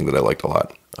remember seeing that I liked a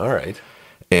lot. All right.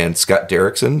 And Scott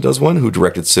Derrickson does one, who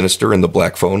directed Sinister and The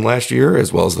Black Phone last year,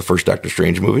 as well as the first Doctor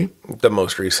Strange movie. The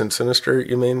most recent Sinister,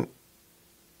 you mean?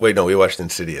 Wait, no, we watched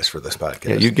Insidious for this podcast.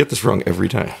 Yeah, you get this wrong every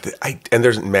time. And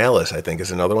there's Malice, I think,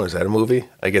 is another one. Is that a movie?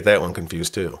 I get that one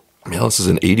confused, too. Malice is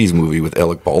an 80s movie with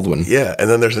Alec Baldwin. Yeah, and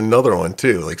then there's another one,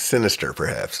 too, like Sinister,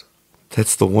 perhaps.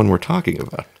 That's the one we're talking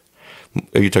about.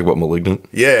 Are you talking about Malignant?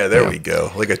 Yeah, there we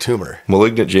go. Like a tumor.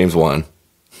 Malignant, James Wan.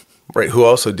 Right, who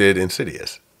also did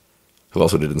Insidious. Who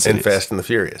also did Insidious. And Fast and the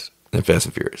Furious. And Fast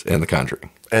and Furious. And The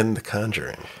Conjuring. And The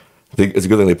Conjuring. I think it's a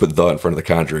good thing they put The in front of The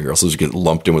Conjuring, or else you get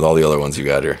lumped in with all the other ones you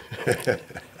got here.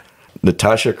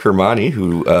 Natasha Kermani,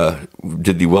 who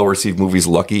did the well-received movies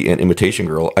Lucky and Imitation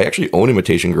Girl. I actually own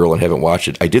Imitation Girl and haven't watched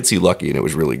it. I did see Lucky, and it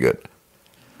was really good.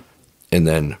 And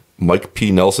then Mike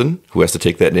P. Nelson, who has to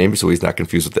take that name so he's not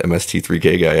confused with the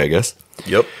MST3K guy, I guess.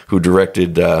 Yep. Who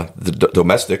directed The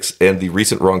Domestics and the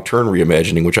recent Wrong Turn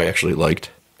reimagining, which I actually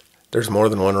liked. There's more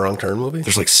than one Wrong Turn movie?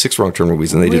 There's like 6 Wrong Turn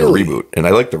movies, and they did a reboot. And I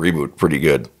like the reboot pretty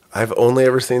good. I've only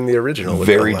ever seen the original. With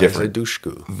Very Eliza different.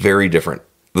 Dushku. Very different.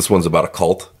 This one's about a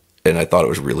cult, and I thought it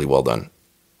was really well done.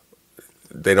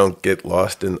 they don't get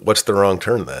lost in, what's the wrong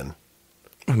turn then?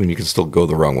 I mean, you can still go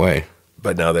the wrong way.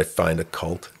 But now they find a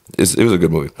cult. It was a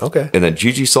good movie. Okay. And then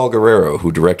Gigi Salguero,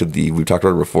 who directed we've talked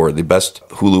about it before, the best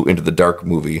Hulu Into the Dark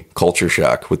movie, Culture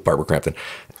Shock, with Barbara Crampton.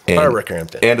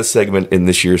 And a segment in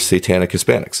this year's Satanic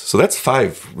Hispanics. So that's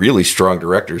 5 really strong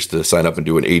directors to sign up and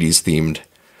do an 80s themed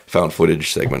found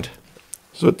footage segment.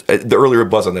 So the earlier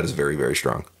buzz on that is very, very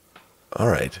strong. All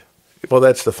right. Well,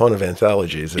 that's the fun of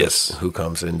anthologies. Yes. Who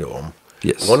comes into them.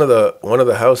 Yes. One of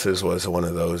the houses was one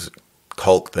of those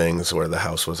cult things where the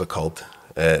house was a cult.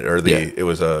 It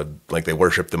was like they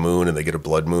worship the moon and they get a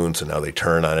blood moon, so now they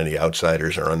turn on any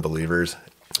outsiders or unbelievers.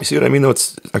 You see what I mean, though?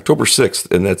 It's October 6th,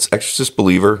 and that's Exorcist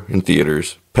Believer in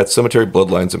theaters, Pet Sematary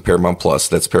Bloodlines and Paramount Plus.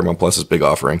 That's Paramount Plus's big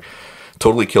offering.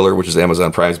 Totally Killer, which is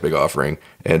Amazon Prime's big offering.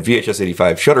 And VHS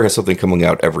 85. Shudder has something coming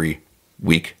out every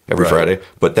week, every Friday.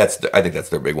 But I think that's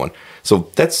their big one. So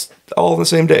that's all on the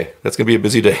same day. That's going to be a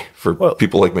busy day for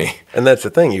people like me. And that's the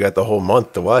thing. You got the whole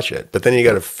month to watch it. But then you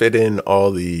got to fit in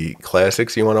all the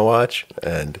classics you want to watch.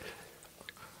 And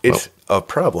it's a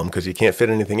problem because you can't fit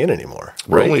anything in anymore.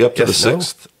 We're only up to the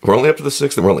 6th. We're only up to the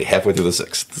 6th, and we're only halfway through the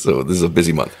 6th. So this is a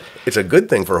busy month. It's a good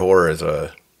thing for horror as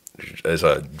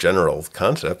a general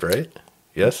concept, right?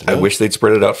 Yes. No? I wish they'd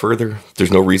spread it out further.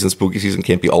 There's no reason spooky season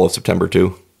can't be all of September,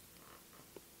 too.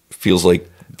 Feels like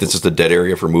this is the dead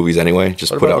area for movies anyway.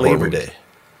 Just put out Labor Day.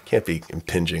 Can't be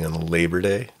impinging on Labor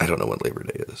Day. I don't know when Labor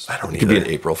Day is. I don't It could be in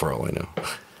April for all I know.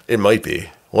 It might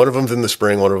be. One of them's in the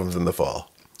spring, one of them's in the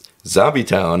fall. Zombie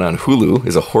Town on Hulu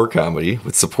is a horror comedy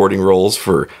with supporting roles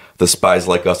for the spies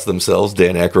like us themselves,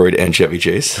 Dan Aykroyd and Chevy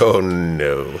Chase. Oh,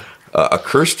 no. A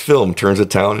cursed film turns a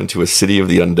town into a city of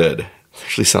the undead.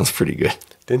 Actually sounds pretty good.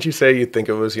 Didn't you say you think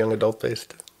it was young adult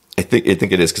based? I think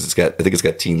it is because I think it's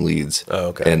got teen leads. Oh,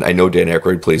 okay. And I know Dan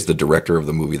Aykroyd plays the director of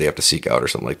the movie they have to seek out or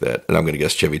something like that. And I'm going to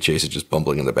guess Chevy Chase is just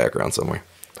bumbling in the background somewhere.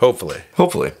 Hopefully.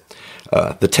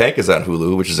 The Tank is on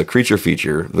Hulu, which is a creature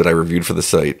feature that I reviewed for the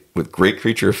site with great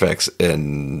creature effects,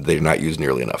 and they're not used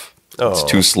nearly enough. Oh. It's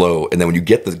too slow. And then when you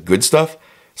get the good stuff,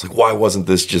 it's like, why wasn't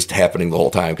this just happening the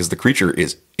whole time? Because the creature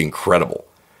is incredible.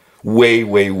 Way,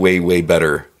 way, way, way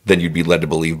better than you'd be led to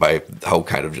believe by how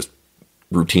kind of just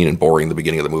routine and boring the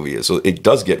beginning of the movie is. So it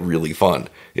does get really fun.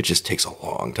 It just takes a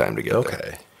long time to get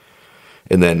there.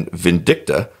 And then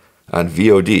Vindicta on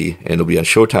VOD, and it'll be on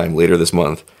Showtime later this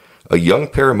month. A young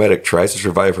paramedic tries to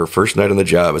survive her first night on the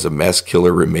job as a mass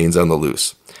killer remains on the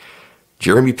loose.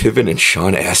 Jeremy Piven and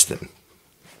Sean Astin.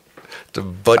 It's a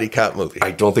buddy cop movie.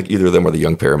 I don't think either of them are the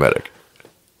young paramedic.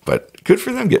 But good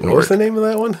for them getting work. What's the name of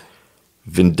that one?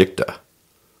 Vindicta.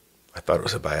 I thought it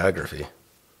was a biography.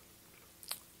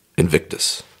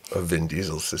 Invictus. Of Vin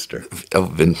Diesel's sister. Oh,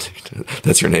 Vindicta.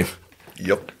 That's her name.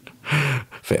 Yep.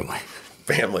 Family.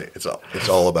 It's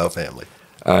all about family.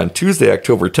 On Tuesday,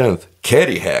 October 10th,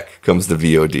 Caddy Hack comes to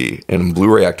VOD, and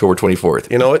Blu-ray October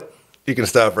 24th. You know what? You can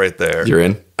stop right there. You're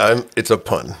in? It's a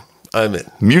pun. I'm in.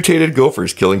 Mutated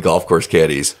gophers killing golf course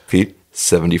caddies. Pete,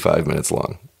 75 minutes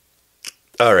long.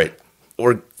 All right.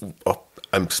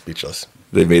 I'm speechless.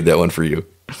 They made that one for you.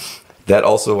 That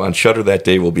also on Shudder that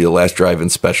day will be the last drive-in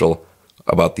special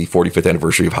about the 45th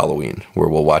anniversary of Halloween, where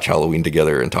we'll watch Halloween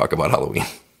together and talk about Halloween.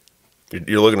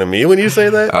 You're looking at me when you say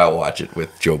that? I'll watch it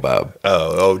with Joe Bob.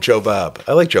 Oh, Joe Bob.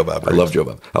 I like Joe Bob. I love Joe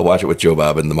Bob. I'll watch it with Joe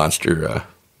Bob and the Monster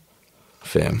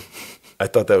fam. I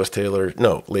thought that was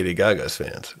Lady Gaga's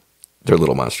fans. They're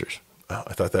little monsters. Oh,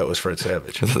 I thought that was Fred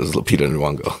Savage. I thought it was Lupita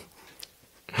Nyong'o.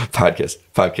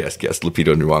 Podcast guest,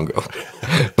 Lupita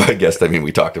Nyong'o. By guest, I mean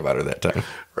we talked about her that time.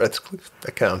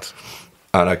 That counts.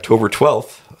 On October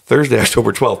 12th, Thursday,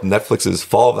 October 12th, Netflix's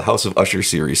Fall of the House of Usher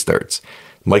series starts.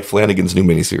 Mike Flanagan's new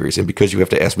miniseries, and because you have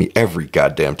to ask me every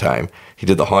goddamn time, he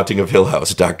did The Haunting of Hill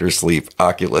House, Doctor Sleep,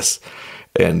 Oculus,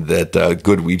 and that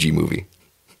good Ouija movie.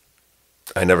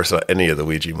 I never saw any of the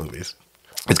Ouija movies.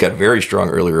 It's got very strong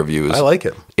early reviews. I like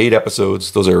it. 8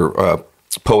 episodes. Those are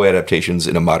Poe adaptations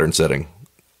in a modern setting.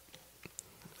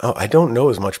 Oh, I don't know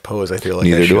as much Poe as I feel like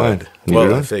Neither I should. do I. Neither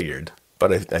do I. I figured.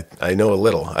 But I know a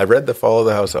little. I read The Fall of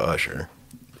the House of Usher.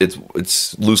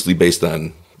 It's loosely based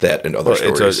on that and other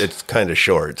stories. It's kind of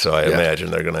short, so I imagine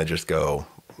they're going to just go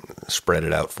spread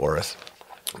it out for us.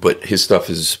 But his stuff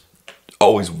is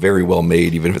always very well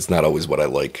made, even if it's not always what I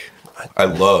like. I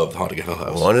love Haunting of Hill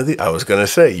House. I was going to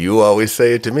say, you always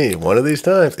say it to me. One of these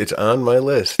times, it's on my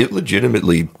list. It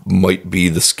legitimately might be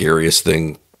the scariest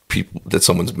thing that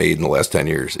someone's made in the last 10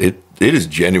 years. It is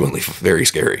genuinely very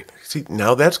scary. See,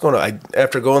 now that's going to,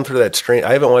 after going through that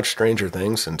I haven't watched Stranger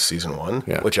Things since season 1,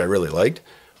 which I really liked.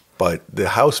 but the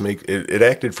house it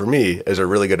acted for me as a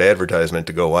really good advertisement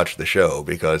to go watch the show,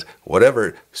 because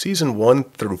whatever season 1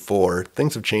 through 4,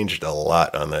 things have changed a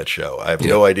lot on that show. I have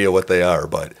no idea what they are,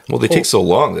 but they take so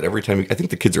long that every time I think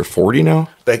the kids are 40 now.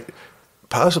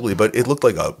 Possibly, but it looked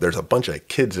like there's a bunch of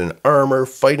kids in armor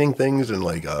fighting things in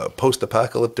like a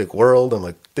post-apocalyptic world. I'm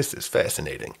like, this is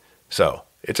fascinating. So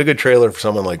it's a good trailer for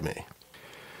someone like me.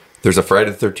 There's a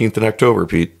Friday the 13th in October,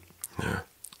 Pete. Yeah.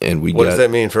 And what does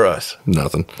that mean for us?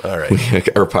 Nothing. All right.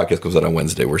 Our podcast goes out on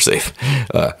Wednesday. We're safe.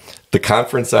 The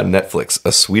Conference on Netflix,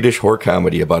 a Swedish horror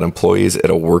comedy about employees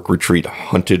at a work retreat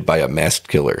hunted by a masked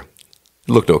killer.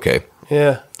 It looked okay.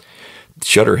 Yeah.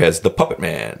 Shudder has The Puppet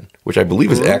Man, which I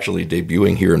believe is actually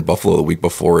debuting here in Buffalo the week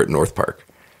before at North Park.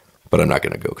 But I'm not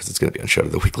going to go because it's going to be on Shudder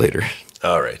the week later.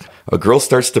 All right. A girl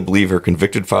starts to believe her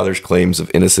convicted father's claims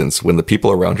of innocence when the people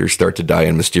around her start to die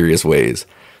in mysterious ways.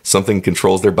 Something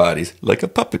controls their bodies like a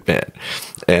puppet man.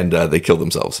 And they kill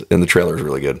themselves. And the trailer is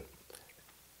really good.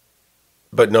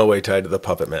 But no way tied to the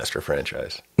Puppet Master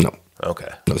franchise? No. Okay.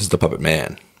 No, this is The Puppet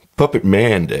Man. Puppet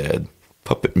Man, Dad.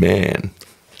 Puppet Man.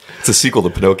 It's a sequel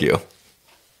to Pinocchio.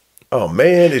 Oh,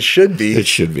 man, it should be. It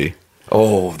should be.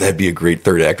 Oh, that'd be a great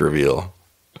third act reveal.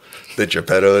 That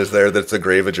Geppetto is there. That's the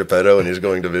grave of Geppetto, and he's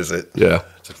going to visit. Yeah.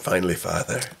 It's finally,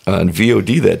 Father. On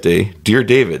VOD that day, Dear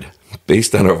David,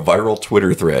 based on a viral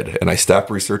Twitter thread, and I stopped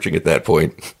researching at that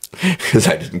point because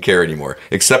I didn't care anymore.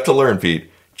 Except to learn, Pete,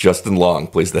 Justin Long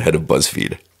plays the head of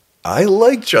BuzzFeed. I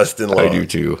like Justin Long. I do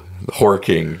too. Horror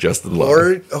king, Justin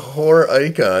Long. Horror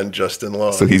icon, Justin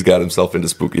Long. So he's got himself into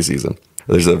spooky season.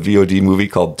 There's a VOD movie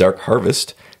called Dark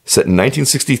Harvest. Set in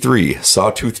 1963,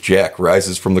 Sawtooth Jack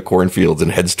rises from the cornfields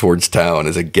and heads towards town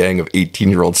as a gang of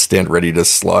 18-year-olds stand ready to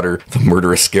slaughter the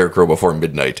murderous scarecrow before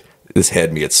midnight. This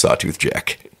had me at Sawtooth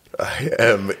Jack. I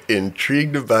am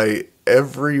intrigued by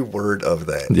every word of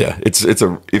that. Yeah,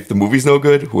 if the movie's no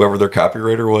good, whoever their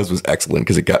copywriter was excellent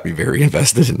because it got me very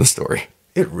invested in the story.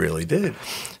 It really did.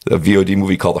 A VOD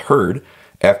movie called The Herd.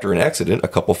 After an accident, a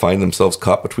couple find themselves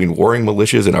caught between warring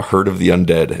militias and a herd of the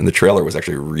undead, and the trailer was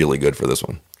actually really good for this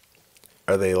one.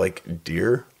 Are they like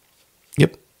deer?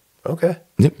 Yep. Okay.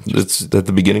 Yep. It's at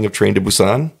the beginning of Train to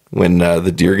Busan when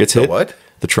the deer gets hit. The what?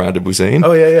 The Train to Busan.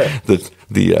 Oh, yeah.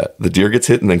 The deer gets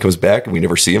hit and then comes back, and we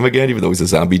never see him again, even though he's a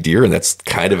zombie deer, and that's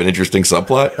kind of an interesting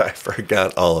subplot. I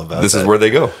forgot all about that. This is where they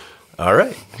go. All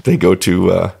right. They go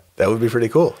to... that would be pretty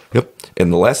cool. Yep.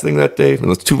 And the last thing that day, and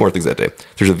there's two more things that day.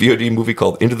 There's a VOD movie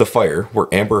called Into the Fire where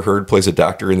Amber Heard plays a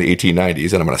doctor in the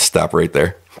 1890s, and I'm going to stop right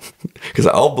there. Because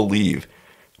I'll believe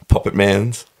Puppet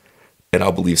Mans, and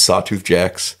I'll believe Sawtooth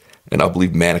Jacks, and I'll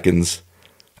believe mannequins.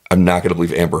 I'm not going to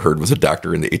believe Amber Heard was a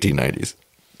doctor in the 1890s.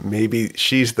 Maybe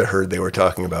she's the Heard they were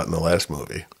talking about in the last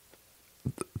movie.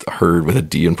 The Heard with a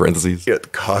D in parentheses.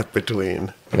 Get caught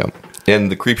between. Yeah.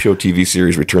 And the Creepshow TV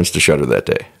series returns to Shudder that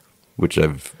day, which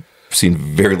I've seen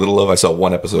very little of. I saw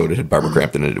one episode. It had Barbara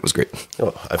Crampton in it. It was great.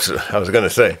 Oh, I was going to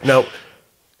say. Now,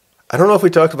 I don't know if we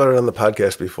talked about it on the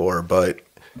podcast before, but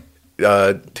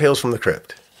Tales from the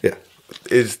Crypt. Yeah.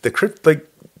 Is the Crypt, like,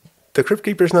 the Crypt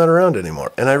Keeper's not around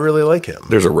anymore, and I really like him.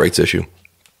 There's a rights issue.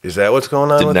 Is that what's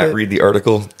going on with it? Did not read the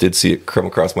article. Did see it come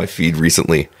across my feed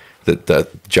recently that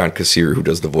John Kassir, who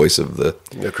does the voice of the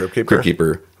Crypt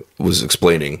Keeper, was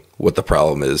explaining what the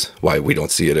problem is, why we don't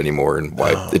see it anymore, and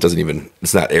why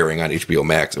it's not airing on HBO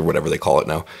Max or whatever they call it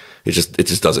now. It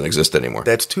just doesn't exist anymore.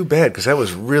 That's too bad, because that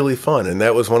was really fun, and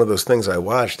that was one of those things I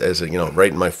watched as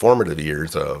right in my formative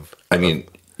years of. I mean,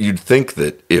 you'd think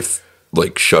that if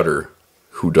like Shudder,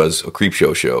 who does a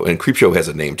Creepshow show, and Creepshow has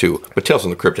a name too, but Tales from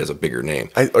the Crypt has a bigger name.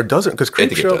 Or doesn't, because I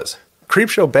think it does.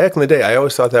 Creepshow back in the day, I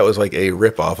always thought that was like a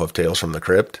ripoff of Tales from the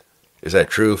Crypt. Is that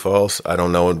true, false? I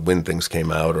don't know when things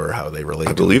came out or how they relate.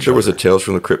 I believe there was a Tales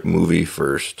from the Crypt movie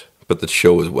first, but the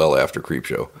show was well after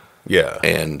Creepshow. Yeah.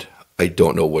 And I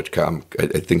don't know which comic. I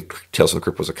think Tales from the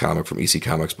Crypt was a comic from EC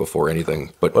Comics before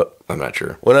anything, but I'm not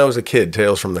sure. When I was a kid,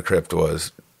 Tales from the Crypt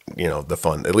was, the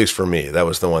fun. At least for me, that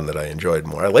was the one that I enjoyed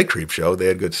more. I like Creepshow; they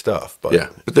had good stuff. But yeah,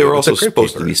 but they were also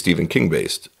supposed to be Stephen King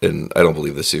based, and I don't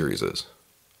believe the series is.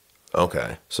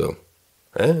 Okay. So,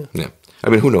 yeah. I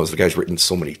mean, who knows? The guy's written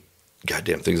so many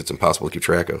goddamn things it's impossible to keep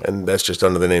track of. And that's just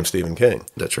under the name Stephen King.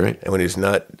 That's right. And when he's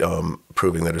not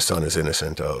proving that his son is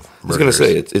innocent of murders. I was going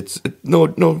to say, it's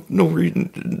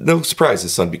no surprise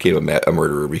his son became a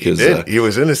murderer because he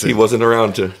was innocent. He wasn't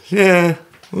around to. Yeah,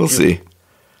 we'll see.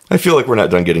 I feel like we're not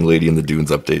done getting Lady in the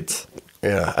Dunes updates.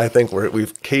 Yeah, I think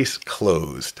we've case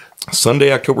closed.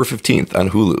 Sunday, October 15th on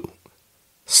Hulu.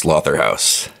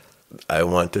 Slaughterhouse. I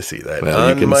want to see that. Well,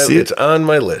 you can see it. It's on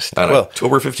my list. On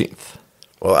October 15th.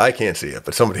 Well, I can't see it,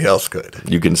 but somebody else could.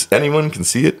 Anyone can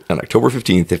see it on October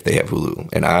 15th if they have Hulu.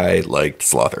 And I liked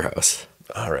Slaughterhouse.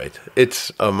 All right.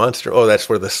 It's a monster. Oh, that's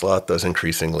where the sloth does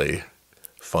increasingly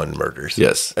fun murders.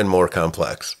 Yes. And more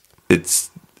complex.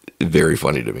 It's very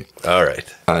funny to me. All right.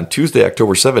 On Tuesday,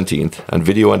 October 17th, on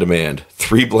Video on Demand,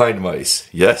 3 Blind Mice.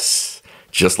 Yes.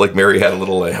 Just like Mary Had a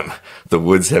Little Lamb. The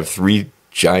woods have 3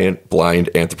 giant, blind,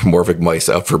 anthropomorphic mice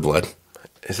out for blood.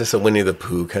 Is this a Winnie the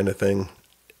Pooh kind of thing?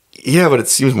 Yeah, but it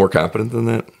seems more competent than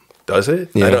that. Does it?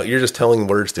 Yeah. You're just telling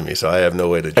words to me, so I have no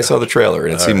way to judge. I saw the trailer,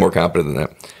 and it seemed more competent than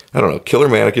that. I don't know. Killer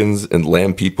mannequins and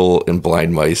lamb people and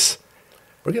blind mice.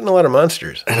 We're getting a lot of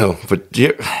monsters. I know, but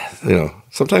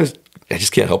sometimes I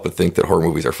just can't help but think that horror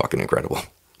movies are fucking incredible.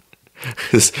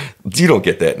 You don't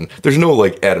get that. And there's no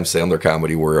like Adam Sandler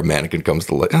comedy where a mannequin comes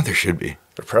to life. Oh, there should be.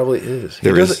 There probably is.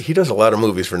 He does a lot of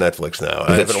movies for Netflix now.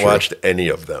 I haven't watched any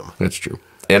of them. That's true.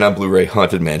 And on Blu-ray,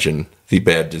 Haunted Mansion, the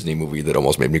bad Disney movie that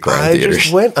almost made me cry in theaters. I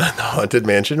just went on the Haunted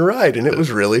Mansion ride, and it was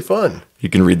really fun. You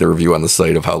can read the review on the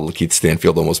site of how Lakeith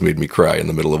Stanfield almost made me cry in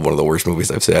the middle of one of the worst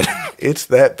movies I've seen. It's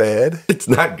that bad? It's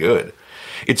not good.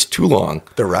 It's too long.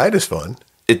 The ride is fun.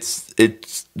 It's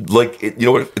like you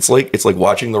know what it's like. It's like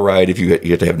watching the ride if you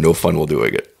get to have no fun while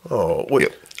doing it. Oh,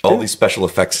 what? All these special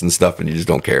effects and stuff, and you just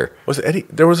don't care.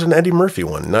 There was an Eddie Murphy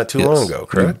one not too long ago,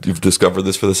 correct? You've discovered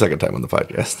this for the second time on the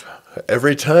podcast.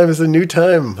 Every time is a new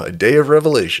time, a day of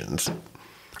revelations.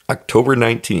 October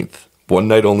 19th, one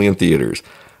night only in theaters.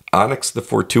 Onyx the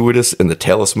Fortuitous and the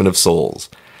Talisman of Souls.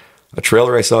 A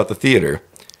trailer I saw at the theater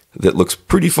that looks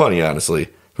pretty funny, honestly.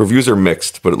 Reviews are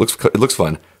mixed, but it looks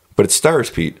fun. But it stars,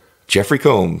 Pete, Jeffrey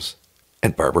Combs,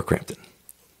 and Barbara Crampton.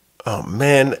 Oh,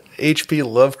 man. H.P.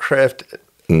 Lovecraft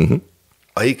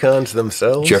icons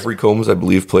themselves? Jeffrey Combs, I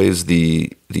believe, plays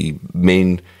the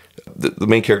main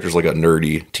character is like a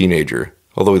nerdy teenager.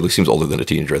 Although he seems older than a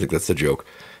teenager. I think that's the joke.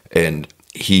 And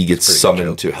he gets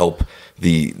summoned to help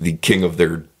the king of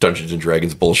their Dungeons and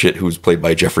Dragons bullshit, who's played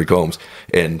by Jeffrey Combs.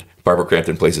 And Barbara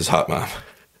Crampton plays his hot mom.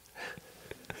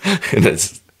 And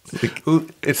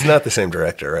it's not the same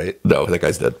director, right? No, that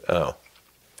guy's dead. Oh.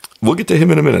 We'll get to him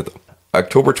in a minute, though.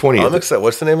 October 20th. Onyx,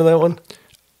 what's the name of that one?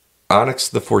 Onyx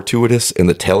the Fortuitous and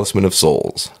the Talisman of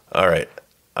Souls. All right.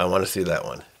 I want to see that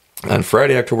one. On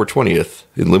Friday, October 20th,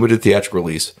 in limited theatrical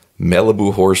release,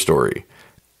 Malibu Horror Story.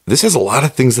 This has a lot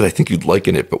of things that I think you'd like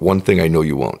in it, but one thing I know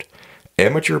you won't.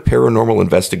 Amateur paranormal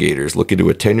investigators look into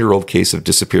a 10-year-old case of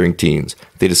disappearing teens.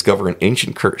 They discover an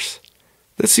ancient curse.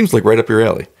 That seems like right up your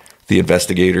alley. The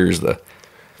investigators,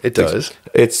 It does.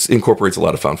 It incorporates a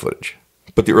lot of found footage.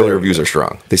 But the early reviews are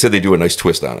strong. They said they do a nice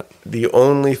twist on it. The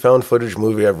only found footage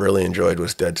movie I've really enjoyed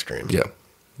was Deadstream. Yeah.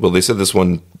 Well, they said this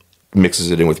one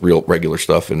mixes it in with regular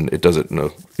stuff, and it does it in an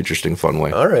interesting, fun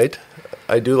way. All right.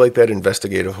 I do like that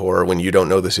investigative horror when you don't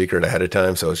know the secret ahead of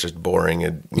time, so it's just boring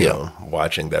and you know,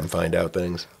 watching them find out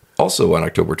things. Also on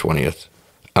October 20th,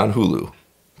 on Hulu,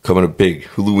 coming up big.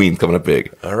 Huluween coming up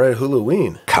big. All right,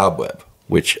 Huluween. Cobweb,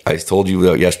 which I told you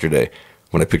about yesterday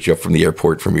when I picked you up from the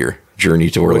airport from your journey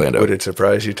to Orlando. Would it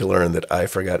surprise you to learn that I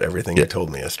forgot everything you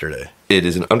told me yesterday? It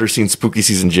is an underseen spooky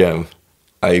season gem.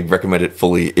 I recommend it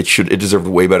fully. It deserved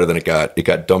way better than it got. It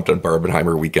got dumped on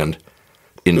Barbenheimer weekend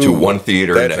into one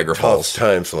theater in Niagara Falls.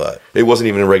 Time slot. It wasn't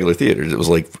even in regular theaters. It was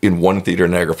like in one theater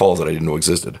in Niagara Falls that I didn't know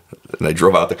existed. And I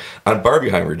drove out there on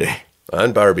Barbieheimer Day.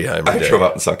 On Barbieheimer Day. I drove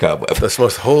out and saw Cobweb. That's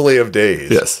most holy of days.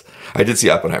 Yes. I did see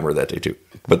Oppenheimer that day too.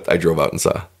 But I drove out and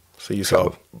saw. So you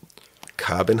saw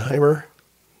Cobbenheimer?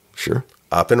 Sure.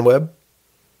 Oppenweb?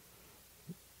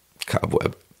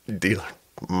 Cobweb. Dealer.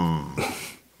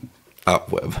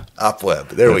 Opweb. Opweb.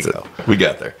 There we go. We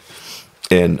got there.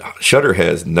 And Shudder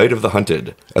has Night of the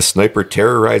Hunted. A sniper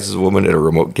terrorizes a woman at a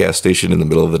remote gas station in the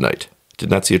middle of the night. Did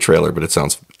not see a trailer, but it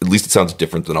sounds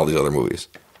different than all these other movies.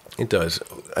 It does.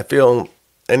 I feel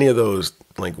any of those,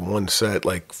 like one set,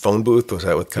 like Phone Booth, was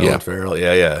that with Colin Farrell?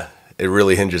 Yeah. It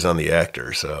really hinges on the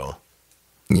actor, so.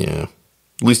 Yeah.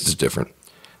 At least it's different.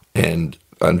 And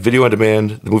on Video on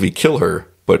Demand, the movie Kill Her,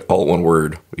 but all one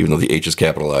word, even though the H is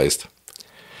capitalized.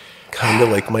 Kind of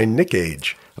like my Nic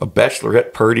Cage. A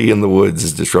bachelorette party in the woods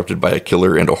is disrupted by a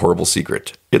killer and a horrible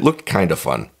secret. It looked kind of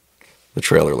fun. The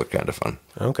trailer looked kind of fun.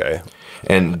 Okay.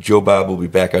 And Joe Bob will be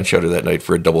back on Shudder that night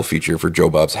for a double feature for Joe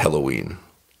Bob's Halloween.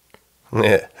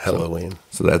 Yeah, Halloween.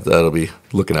 So that'll be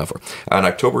looking out for. On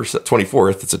October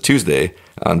 24th, it's a Tuesday,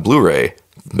 on Blu-ray,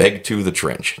 Meg 2 The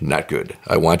Trench. Not good.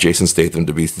 I want Jason Statham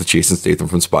to be the Jason Statham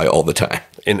from Spy all the time.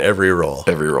 In every role.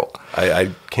 Every role.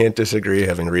 I can't disagree,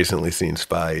 having recently seen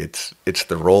Spy. It's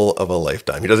the role of a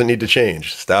lifetime. He doesn't need to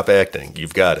change. Stop acting.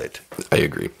 You've got it. I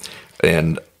agree.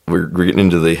 And we're getting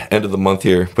into the end of the month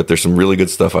here, but there's some really good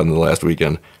stuff on the last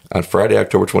weekend. On Friday,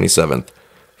 October 27th,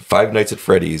 Five Nights at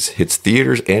Freddy's hits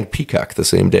theaters and Peacock the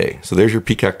same day. So there's your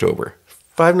Peacocktober.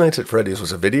 Five Nights at Freddy's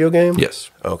was a video game?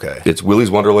 Yes. Okay. It's Willy's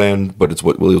Wonderland, but it's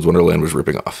what Willy's Wonderland was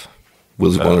ripping off.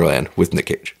 Willy's Wonderland with Nic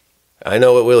Cage. I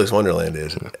know what Willy's Wonderland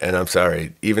is, and I'm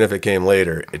sorry, even if it came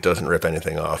later, it doesn't rip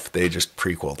anything off. They just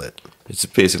prequeled it. It's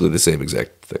basically the same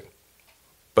exact thing.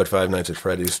 But Five Nights at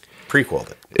Freddy's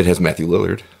prequeled it. It has Matthew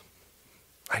Lillard.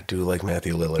 I do like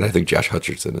Matthew Lillard. And I think Josh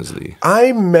Hutcherson is the...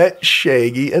 I met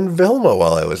Shaggy and Velma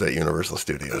while I was at Universal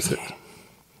Studios.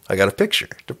 I got a picture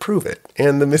to prove it,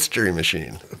 and the Mystery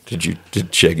Machine.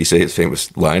 Did Shaggy say his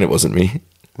famous line, "It wasn't me"?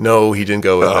 No, he didn't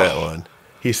go with that one.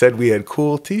 He said we had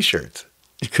cool T-shirts.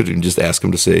 You couldn't just ask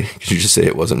him to say, could you just say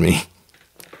it wasn't me?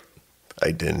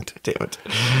 I didn't. Damn it.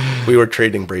 We were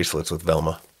trading bracelets with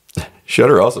Velma.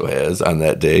 Shudder also has, on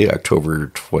that day, October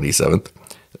 27th,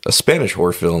 a Spanish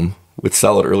horror film with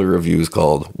solid early reviews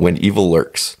called When Evil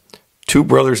Lurks. Two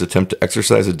brothers attempt to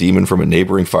exorcise a demon from a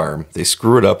neighboring farm. They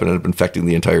screw it up and end up infecting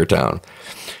the entire town.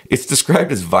 It's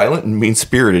described as violent and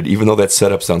mean-spirited, even though that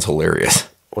setup sounds hilarious.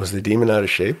 Was the demon out of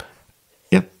shape?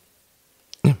 Yep.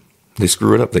 Yeah. They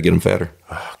screw it up. They get him fatter.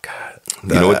 Oh, God.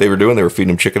 You know what they were doing? They were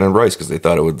feeding him chicken and rice because they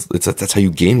thought that's how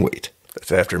you gain weight.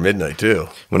 That's after midnight, too.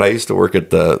 When I used to work at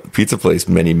the pizza place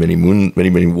many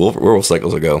werewolf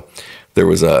cycles ago, there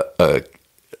was a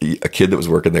kid that was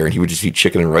working there, and he would just eat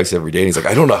chicken and rice every day. And he's like,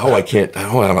 I don't know how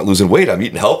I'm not losing weight. I'm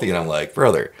eating healthy. And I'm like,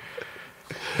 brother.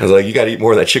 I was like, you got to eat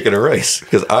more of that chicken and rice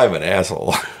because I'm an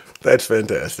asshole. That's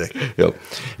fantastic. Yep.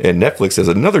 And Netflix has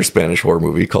another Spanish horror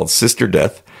movie called Sister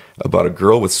Death about a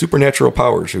girl with supernatural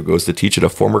powers who goes to teach at a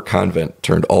former convent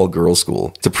turned all-girls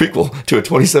school. It's a prequel to a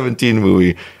 2017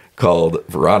 movie called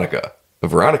Veronica.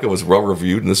 Veronica was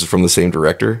well-reviewed, and this is from the same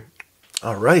director.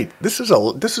 All right. This is a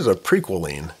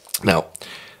prequel-line. Now,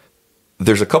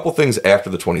 there's a couple things after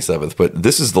the 27th, but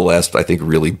this is the last, I think,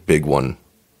 really big one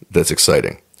that's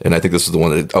exciting. And I think this is the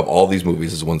one that, of all these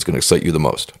movies, is the one that's going to excite you the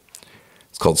most.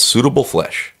 It's called Suitable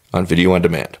Flesh on video on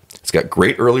demand. It's got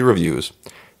great early reviews.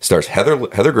 It stars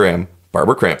Heather Graham,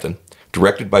 Barbara Crampton,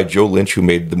 directed by Joe Lynch, who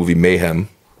made the movie Mayhem,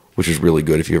 which is really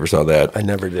good if you ever saw that. I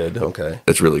never did. Okay.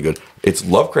 It's really good. It's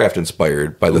Lovecraft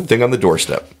inspired by The Thing on the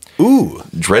Doorstep. Ooh.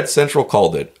 Dread Central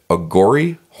called it a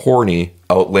gory, horny,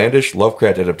 outlandish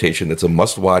Lovecraft adaptation that's a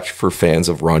must-watch for fans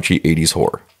of raunchy 80s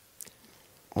horror.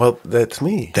 Well, that's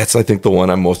me. That's, I think, the one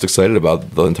I'm most excited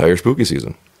about the entire spooky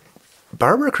season.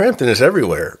 Barbara Crampton is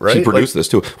everywhere, right? She produced this,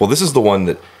 too. Well, this is the one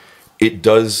that it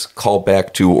does call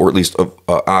back to, or at least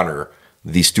honor,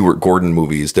 the Stuart Gordon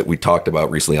movies that we talked about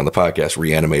recently on the podcast,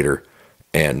 Reanimator.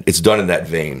 And it's done in that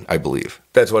vein, I believe.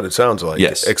 That's what it sounds like.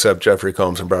 Yes. Except Jeffrey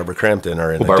Combs and Barbara Crampton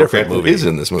are in a Barbara different Crampton movie. is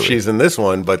in this movie. She's in this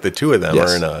one, but the two of them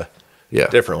are in a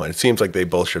different one. It seems like they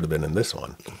both should have been in this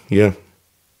one. Yeah.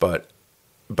 But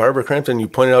Barbara Crampton, you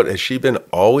pointed out, has she been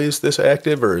always this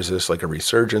active, or is this like a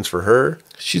resurgence for her?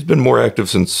 She's been more active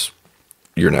since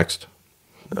You're Next.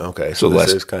 Okay, so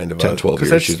this is kind of 10, 12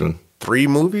 years she's been. 3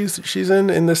 movies she's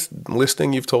in this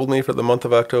listing you've told me for the month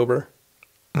of October?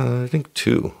 I think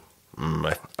 2.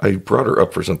 I brought her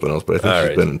up for something else, but I think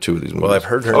she's been in 2 of these movies. Well, I've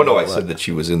heard her. Oh, no, I said that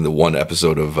she was in the one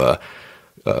episode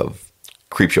of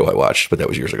Creepshow I watched, but that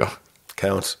was years ago.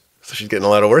 Counts. So she's getting a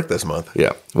lot of work this month.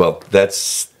 Yeah. Well,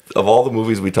 that's, of all the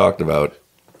movies we talked about,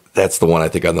 that's the one I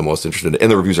think I'm the most interested in.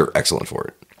 And the reviews are excellent for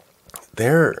it.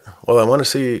 I want to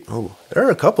see, there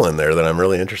are a couple in there that I'm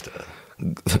really interested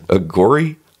in. A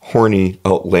gory, horny,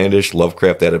 outlandish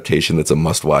Lovecraft adaptation that's a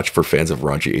must-watch for fans of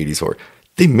raunchy 80s horror.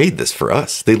 They made this for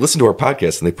us. They listened to our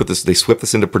podcast and they swept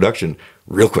this into production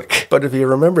real quick. But if you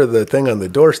remember The Thing on the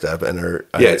Doorstep,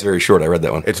 it's very short. I read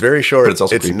that one. It's very short. But it's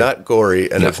also not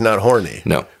gory and it's not horny.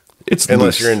 No. It's unless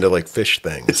loose. You're into like fish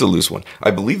things. It's a loose one. I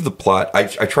believe the plot. I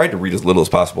tried to read as little as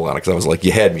possible on it because I was like,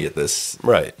 you had me at this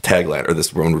tagline or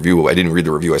this one review. I didn't read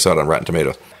the review. I saw it on Rotten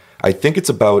Tomatoes. I think it's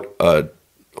about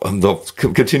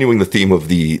continuing the theme of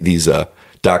these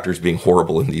doctors being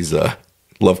horrible in these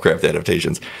Lovecraft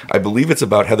adaptations. I believe it's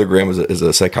about Heather Graham as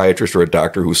a psychiatrist or a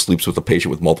doctor who sleeps with a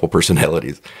patient with multiple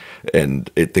personalities,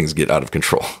 and things get out of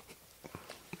control.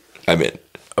 I'm in.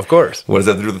 Of course. What does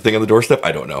that have to do with The Thing on the Doorstep?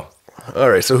 I don't know.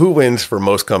 All right, so who wins for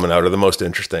most coming out or the most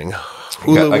interesting? I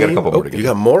got a couple more to get. You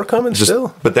got more coming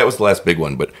still? But that was the last big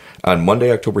one. But on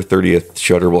Monday, October 30th,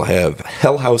 Shudder will have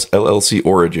Hell House LLC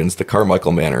Origins, The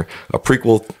Carmichael Manor, a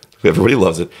prequel, everybody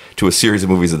loves it, to a series of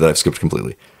movies that I've skipped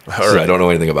completely. So I don't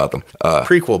know anything about them.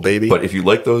 Prequel, baby. But if you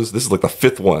like those, this is like the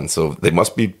 5th one, so they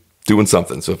must be doing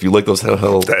something. So if you like those Hell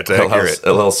House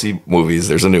LLC movies,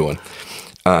 there's a new one.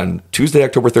 On Tuesday,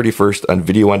 October 31st, on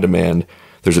Video on Demand,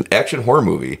 there's an action horror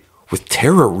movie with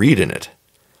Tara Reid in it,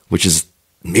 which is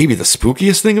maybe the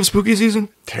spookiest thing of spooky season.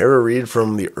 Tara Reid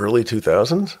from the early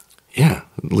 2000s? Yeah,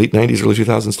 late 90s, early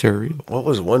 2000s Tara Reid. What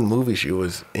was one movie she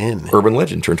was in? Urban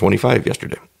Legend turned 25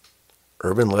 yesterday.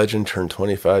 Urban Legend turned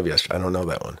 25 yesterday. I don't know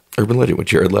that one. Urban Legend with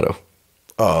Jared Leto.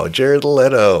 Oh, Jared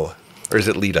Leto. Or is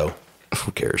it Leto?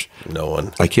 Who cares? No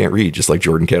one. I can't read, just like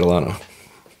Jordan Catalano.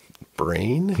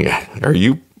 Brain? Yeah. Are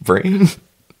you Brain?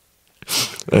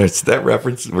 It's that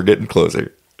reference. We're getting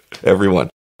closer. Everyone.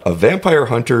 A vampire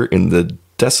hunter in the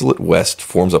desolate West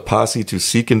forms a posse to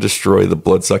seek and destroy the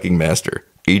blood-sucking master.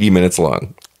 80 minutes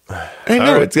long. I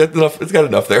know, right. it's got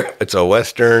enough there. It's a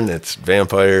Western. It's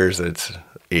vampires. It's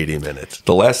 80 minutes.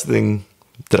 The last thing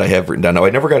that I have written down. Now, I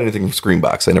never got anything from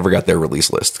Screenbox. I never got their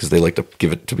release list because they like to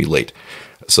give it to me late.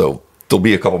 So there'll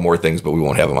be a couple more things, but we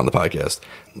won't have them on the podcast.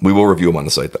 We will review them on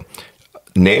the site, though.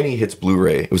 Nanny hits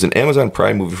Blu-ray. It was an Amazon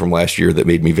Prime movie from last year that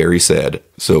made me very sad.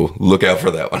 So look out for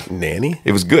that one. Nanny?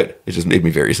 It was good. It just made me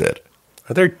very sad.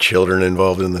 Are there children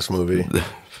involved in this movie?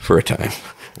 For a time.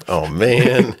 Oh,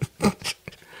 man.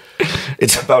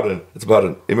 It's about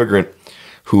an immigrant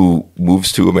who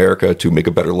moves to America to make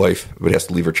a better life, but has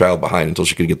to leave her child behind until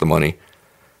she can get the money.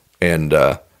 And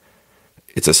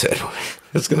it's a sad movie.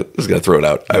 I was gonna throw it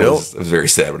out. I was very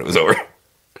sad when it was over.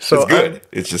 So it's good.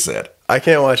 It's just sad. I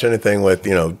can't watch anything with,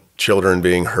 children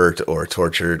being hurt or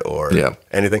tortured or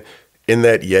anything. In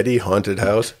that Yeti haunted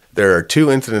house, there are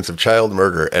 2 incidents of child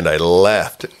murder, and I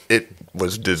laughed. It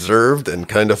was deserved and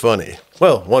kind of funny.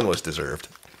 Well, one was deserved,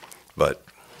 but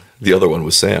the other one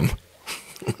was Sam.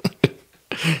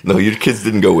 No, your kids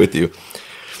didn't go with you.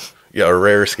 Yeah, a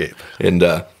rare escape. And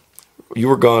you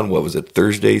were gone, what was it,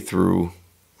 Thursday through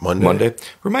Monday?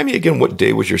 Remind me again, what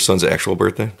day was your son's actual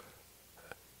birthday?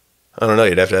 I don't know.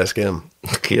 You'd have to ask him.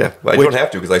 Yeah, I don't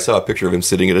have to because I saw a picture of him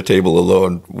sitting at a table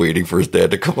alone waiting for his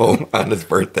dad to come home on his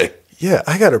birthday. Yeah,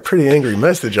 I got a pretty angry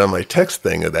message on my text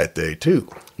thing of that day, too.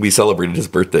 We celebrated his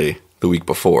birthday the week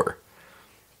before,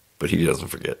 but he doesn't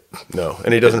forget. No,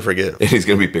 and he doesn't forget. And he's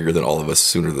going to be bigger than all of us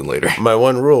sooner than later. My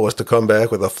one rule was to come back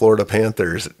with a Florida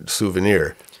Panthers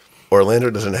souvenir. Orlando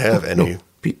doesn't have any. No,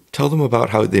 Pete, tell them about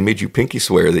how they made you pinky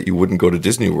swear that you wouldn't go to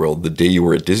Disney World the day you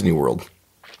were at Disney World.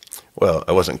 Well,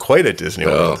 I wasn't quite at Disney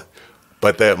World,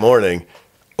 but that morning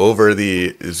over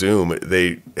the Zoom,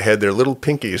 they had their little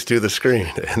pinkies to the screen,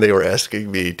 and they were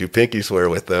asking me to pinky swear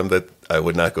with them that I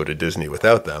would not go to Disney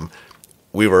without them.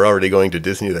 We were already going to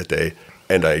Disney that day,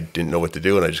 and I didn't know what to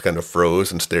do, and I just kind of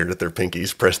froze and stared at their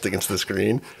pinkies pressed against the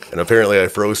screen. And apparently I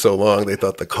froze so long, they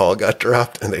thought the call got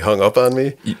dropped, and they hung up on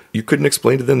me. You couldn't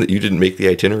explain to them that you didn't make the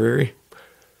itinerary?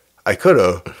 I could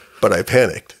have, but I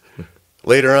panicked.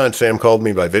 Later on, Sam called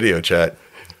me by video chat.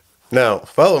 Now,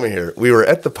 follow me here. We were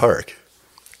at the park,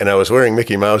 and I was wearing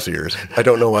Mickey Mouse ears. I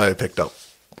don't know why I picked up.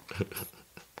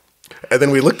 And then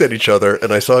we looked at each other,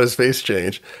 and I saw his face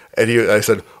change. And I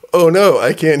said, "Oh, no,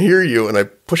 I can't hear you." And I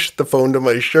pushed the phone to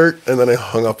my shirt, and then I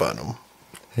hung up on him.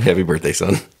 Happy birthday,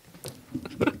 son.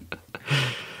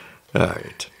 All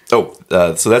right. So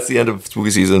that's the end of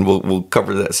spooky season. We'll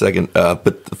cover that second.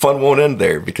 But the fun won't end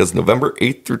there because November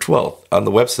 8th through 12th on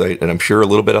the website, and I'm sure a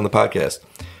little bit on the podcast,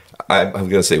 I'm going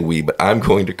to say we, but I'm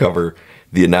going to cover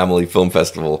the Anomaly Film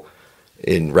Festival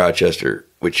in Rochester,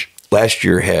 which last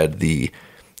year had the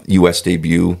U.S.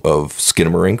 debut of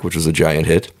Skinamarink, which was a giant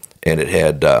hit. And it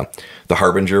had The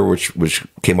Harbinger, which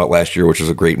came out last year, which was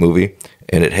a great movie.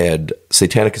 And it had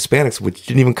Satanic Hispanics, which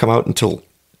didn't even come out until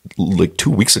like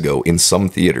 2 weeks ago in some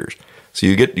theaters. So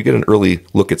you get an early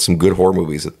look at some good horror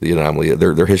movies at the Anomaly.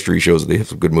 Their history shows that they have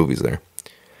some good movies there.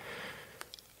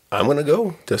 I'm going to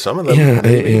go to some of them.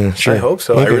 Yeah, sure. I hope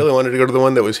so. Okay. I really wanted to go to the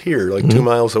one that was here, like 2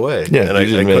 miles away. Yeah, and I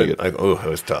couldn't. It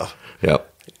was tough. Yeah.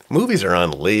 Movies are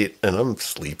on late, and I'm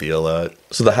sleepy a lot.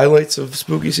 So the highlights of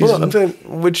spooky season? Well, I'm saying,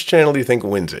 which channel do you think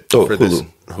wins it? Oh, for Hulu. This?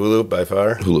 Hulu, by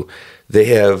far? Hulu. They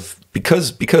have,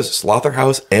 because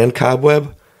Slaughterhouse and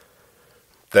Cobweb.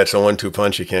 That's a 1-2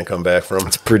 punch you can't come back from.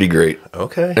 It's pretty great.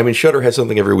 Okay. I mean, Shudder has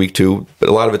something every week, too, but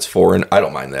a lot of it's foreign. I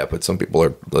don't mind that, but some people are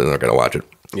not going to watch it.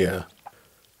 Yeah.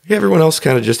 Yeah, everyone else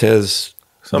kind of just has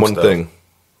some one stuff. thing.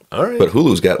 All right. But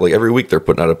Hulu's got, like, every week they're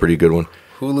putting out a pretty good one.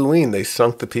 Huluween, they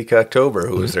sunk the Peacocktober,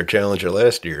 who was their challenger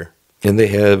last year. And they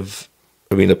have,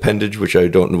 Appendage, which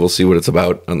we'll see what it's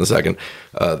about on the second.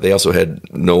 They also had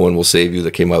No One Will Save You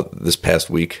that came out this past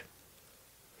week.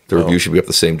 The review should be up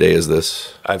the same day as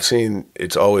this. I've seen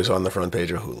it's always on the front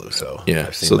page of Hulu, so yeah.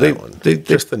 I've seen so that one.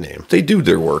 Just the name. They do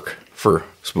their work for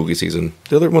spooky season.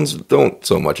 The other ones don't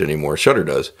so much anymore. Shudder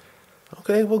does.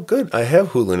 Okay, well, good. I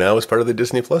have Hulu now as part of the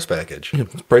Disney Plus package. Yeah,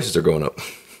 prices are going up.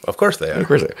 Of course they are. Of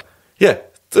course they are. Yeah,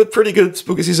 it's a pretty good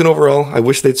spooky season overall. I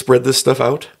wish they'd spread this stuff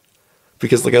out.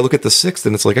 Because, I look at the 6th,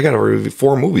 and it's like, I got to review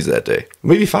 4 movies that day.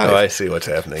 Maybe 5. Oh, I see what's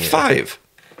happening. 5.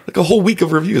 Like a whole week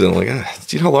of reviews. And I'm like,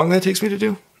 do you know how long that takes me to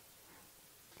do?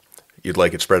 you'd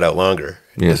like it spread out longer.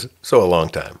 Yeah. So a long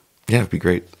time. Yeah, it'd be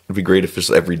great. It'd be great if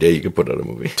just every day you could put out a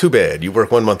movie. Too bad. You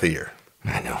work 1 month a year.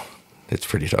 I know. It's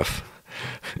pretty tough.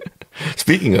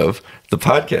 Speaking of the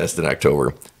podcast in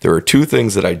October, there are 2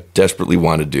 things that I desperately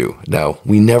want to do. Now,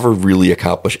 we never really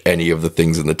accomplish any of the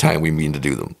things in the time we mean to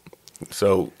do them.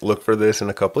 So look for this in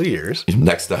a couple of years.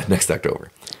 Next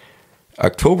October.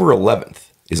 October 11th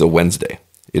is a Wednesday.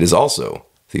 It is also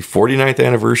the 49th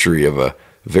anniversary of a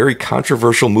very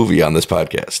controversial movie on this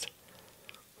podcast.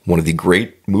 One of the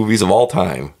great movies of all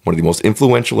time. One of the most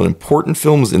influential and important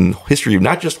films in history of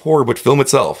not just horror, but film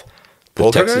itself. The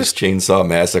Texas Chainsaw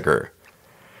Massacre.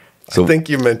 So I think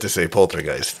you meant to say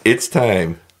Poltergeist. It's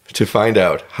time to find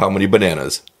out how many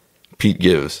bananas Pete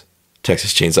gives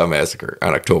Texas Chainsaw Massacre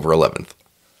on October 11th.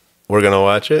 We're gonna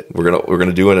watch it. I want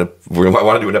to do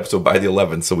an episode by the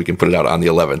 11th so we can put it out on the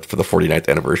 11th for the 49th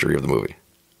anniversary of the movie.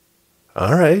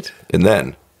 All right. And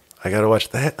then I gotta watch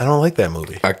that. I don't like that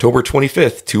movie. October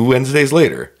 25th, 2 Wednesdays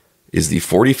later, is the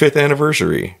 45th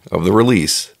anniversary of the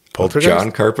release of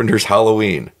John Carpenter's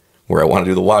Halloween, where I want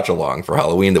to do the watch along for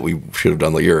Halloween that we should have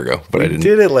done a year ago, but I didn't.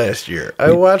 Did it last year.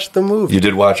 I watched the movie. You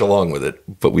did watch along with it,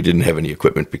 but we didn't have any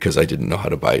equipment because I didn't know how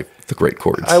to buy the great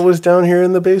cords. I was down here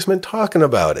in the basement talking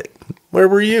about it. Where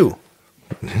were you?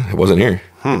 I wasn't here.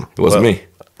 It wasn't me.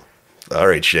 All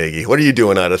right, Shaggy. What are you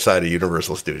doing outside of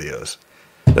Universal Studios?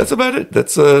 That's about it.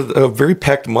 That's a very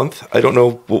packed month. I don't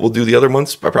know what we'll do the other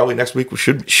months. Probably next week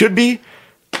should be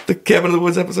the Cabin in the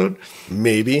Woods episode.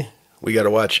 Maybe. We gotta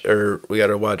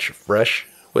watch Fresh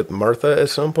with Martha at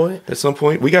some point. At some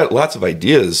point. We got lots of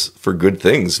ideas for good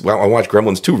things. Well, I watched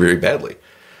Gremlins 2 very badly.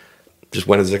 Just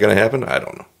when is it going to happen? I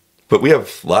don't know. But we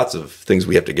have lots of things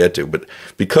we have to get to. But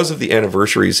because of the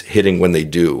anniversaries hitting when they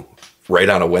do, right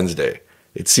on a Wednesday,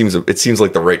 it seems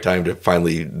like the right time to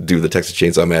finally do the Texas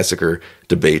Chainsaw Massacre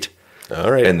debate.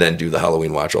 All right. And then do the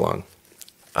Halloween watch along.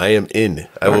 I am in.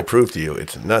 I will prove to you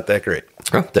it's not that great.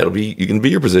 Well, you can be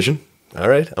your position. All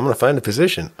right. I'm going to find a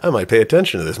position. I might pay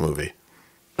attention to this movie.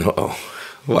 Uh-oh.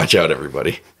 Watch out,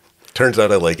 everybody. Turns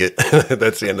out I like it.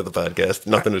 That's the end of the podcast.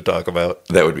 Nothing to talk about.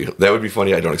 That would be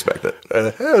funny. I don't expect that.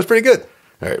 It was pretty good.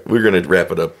 All right. We're going to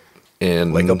wrap it up.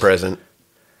 And like a present.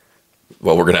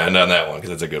 Well, we're going to end on that one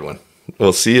because it's a good one.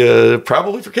 We'll see you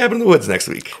probably for Cabin in the Woods next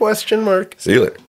week. Question mark. See you later.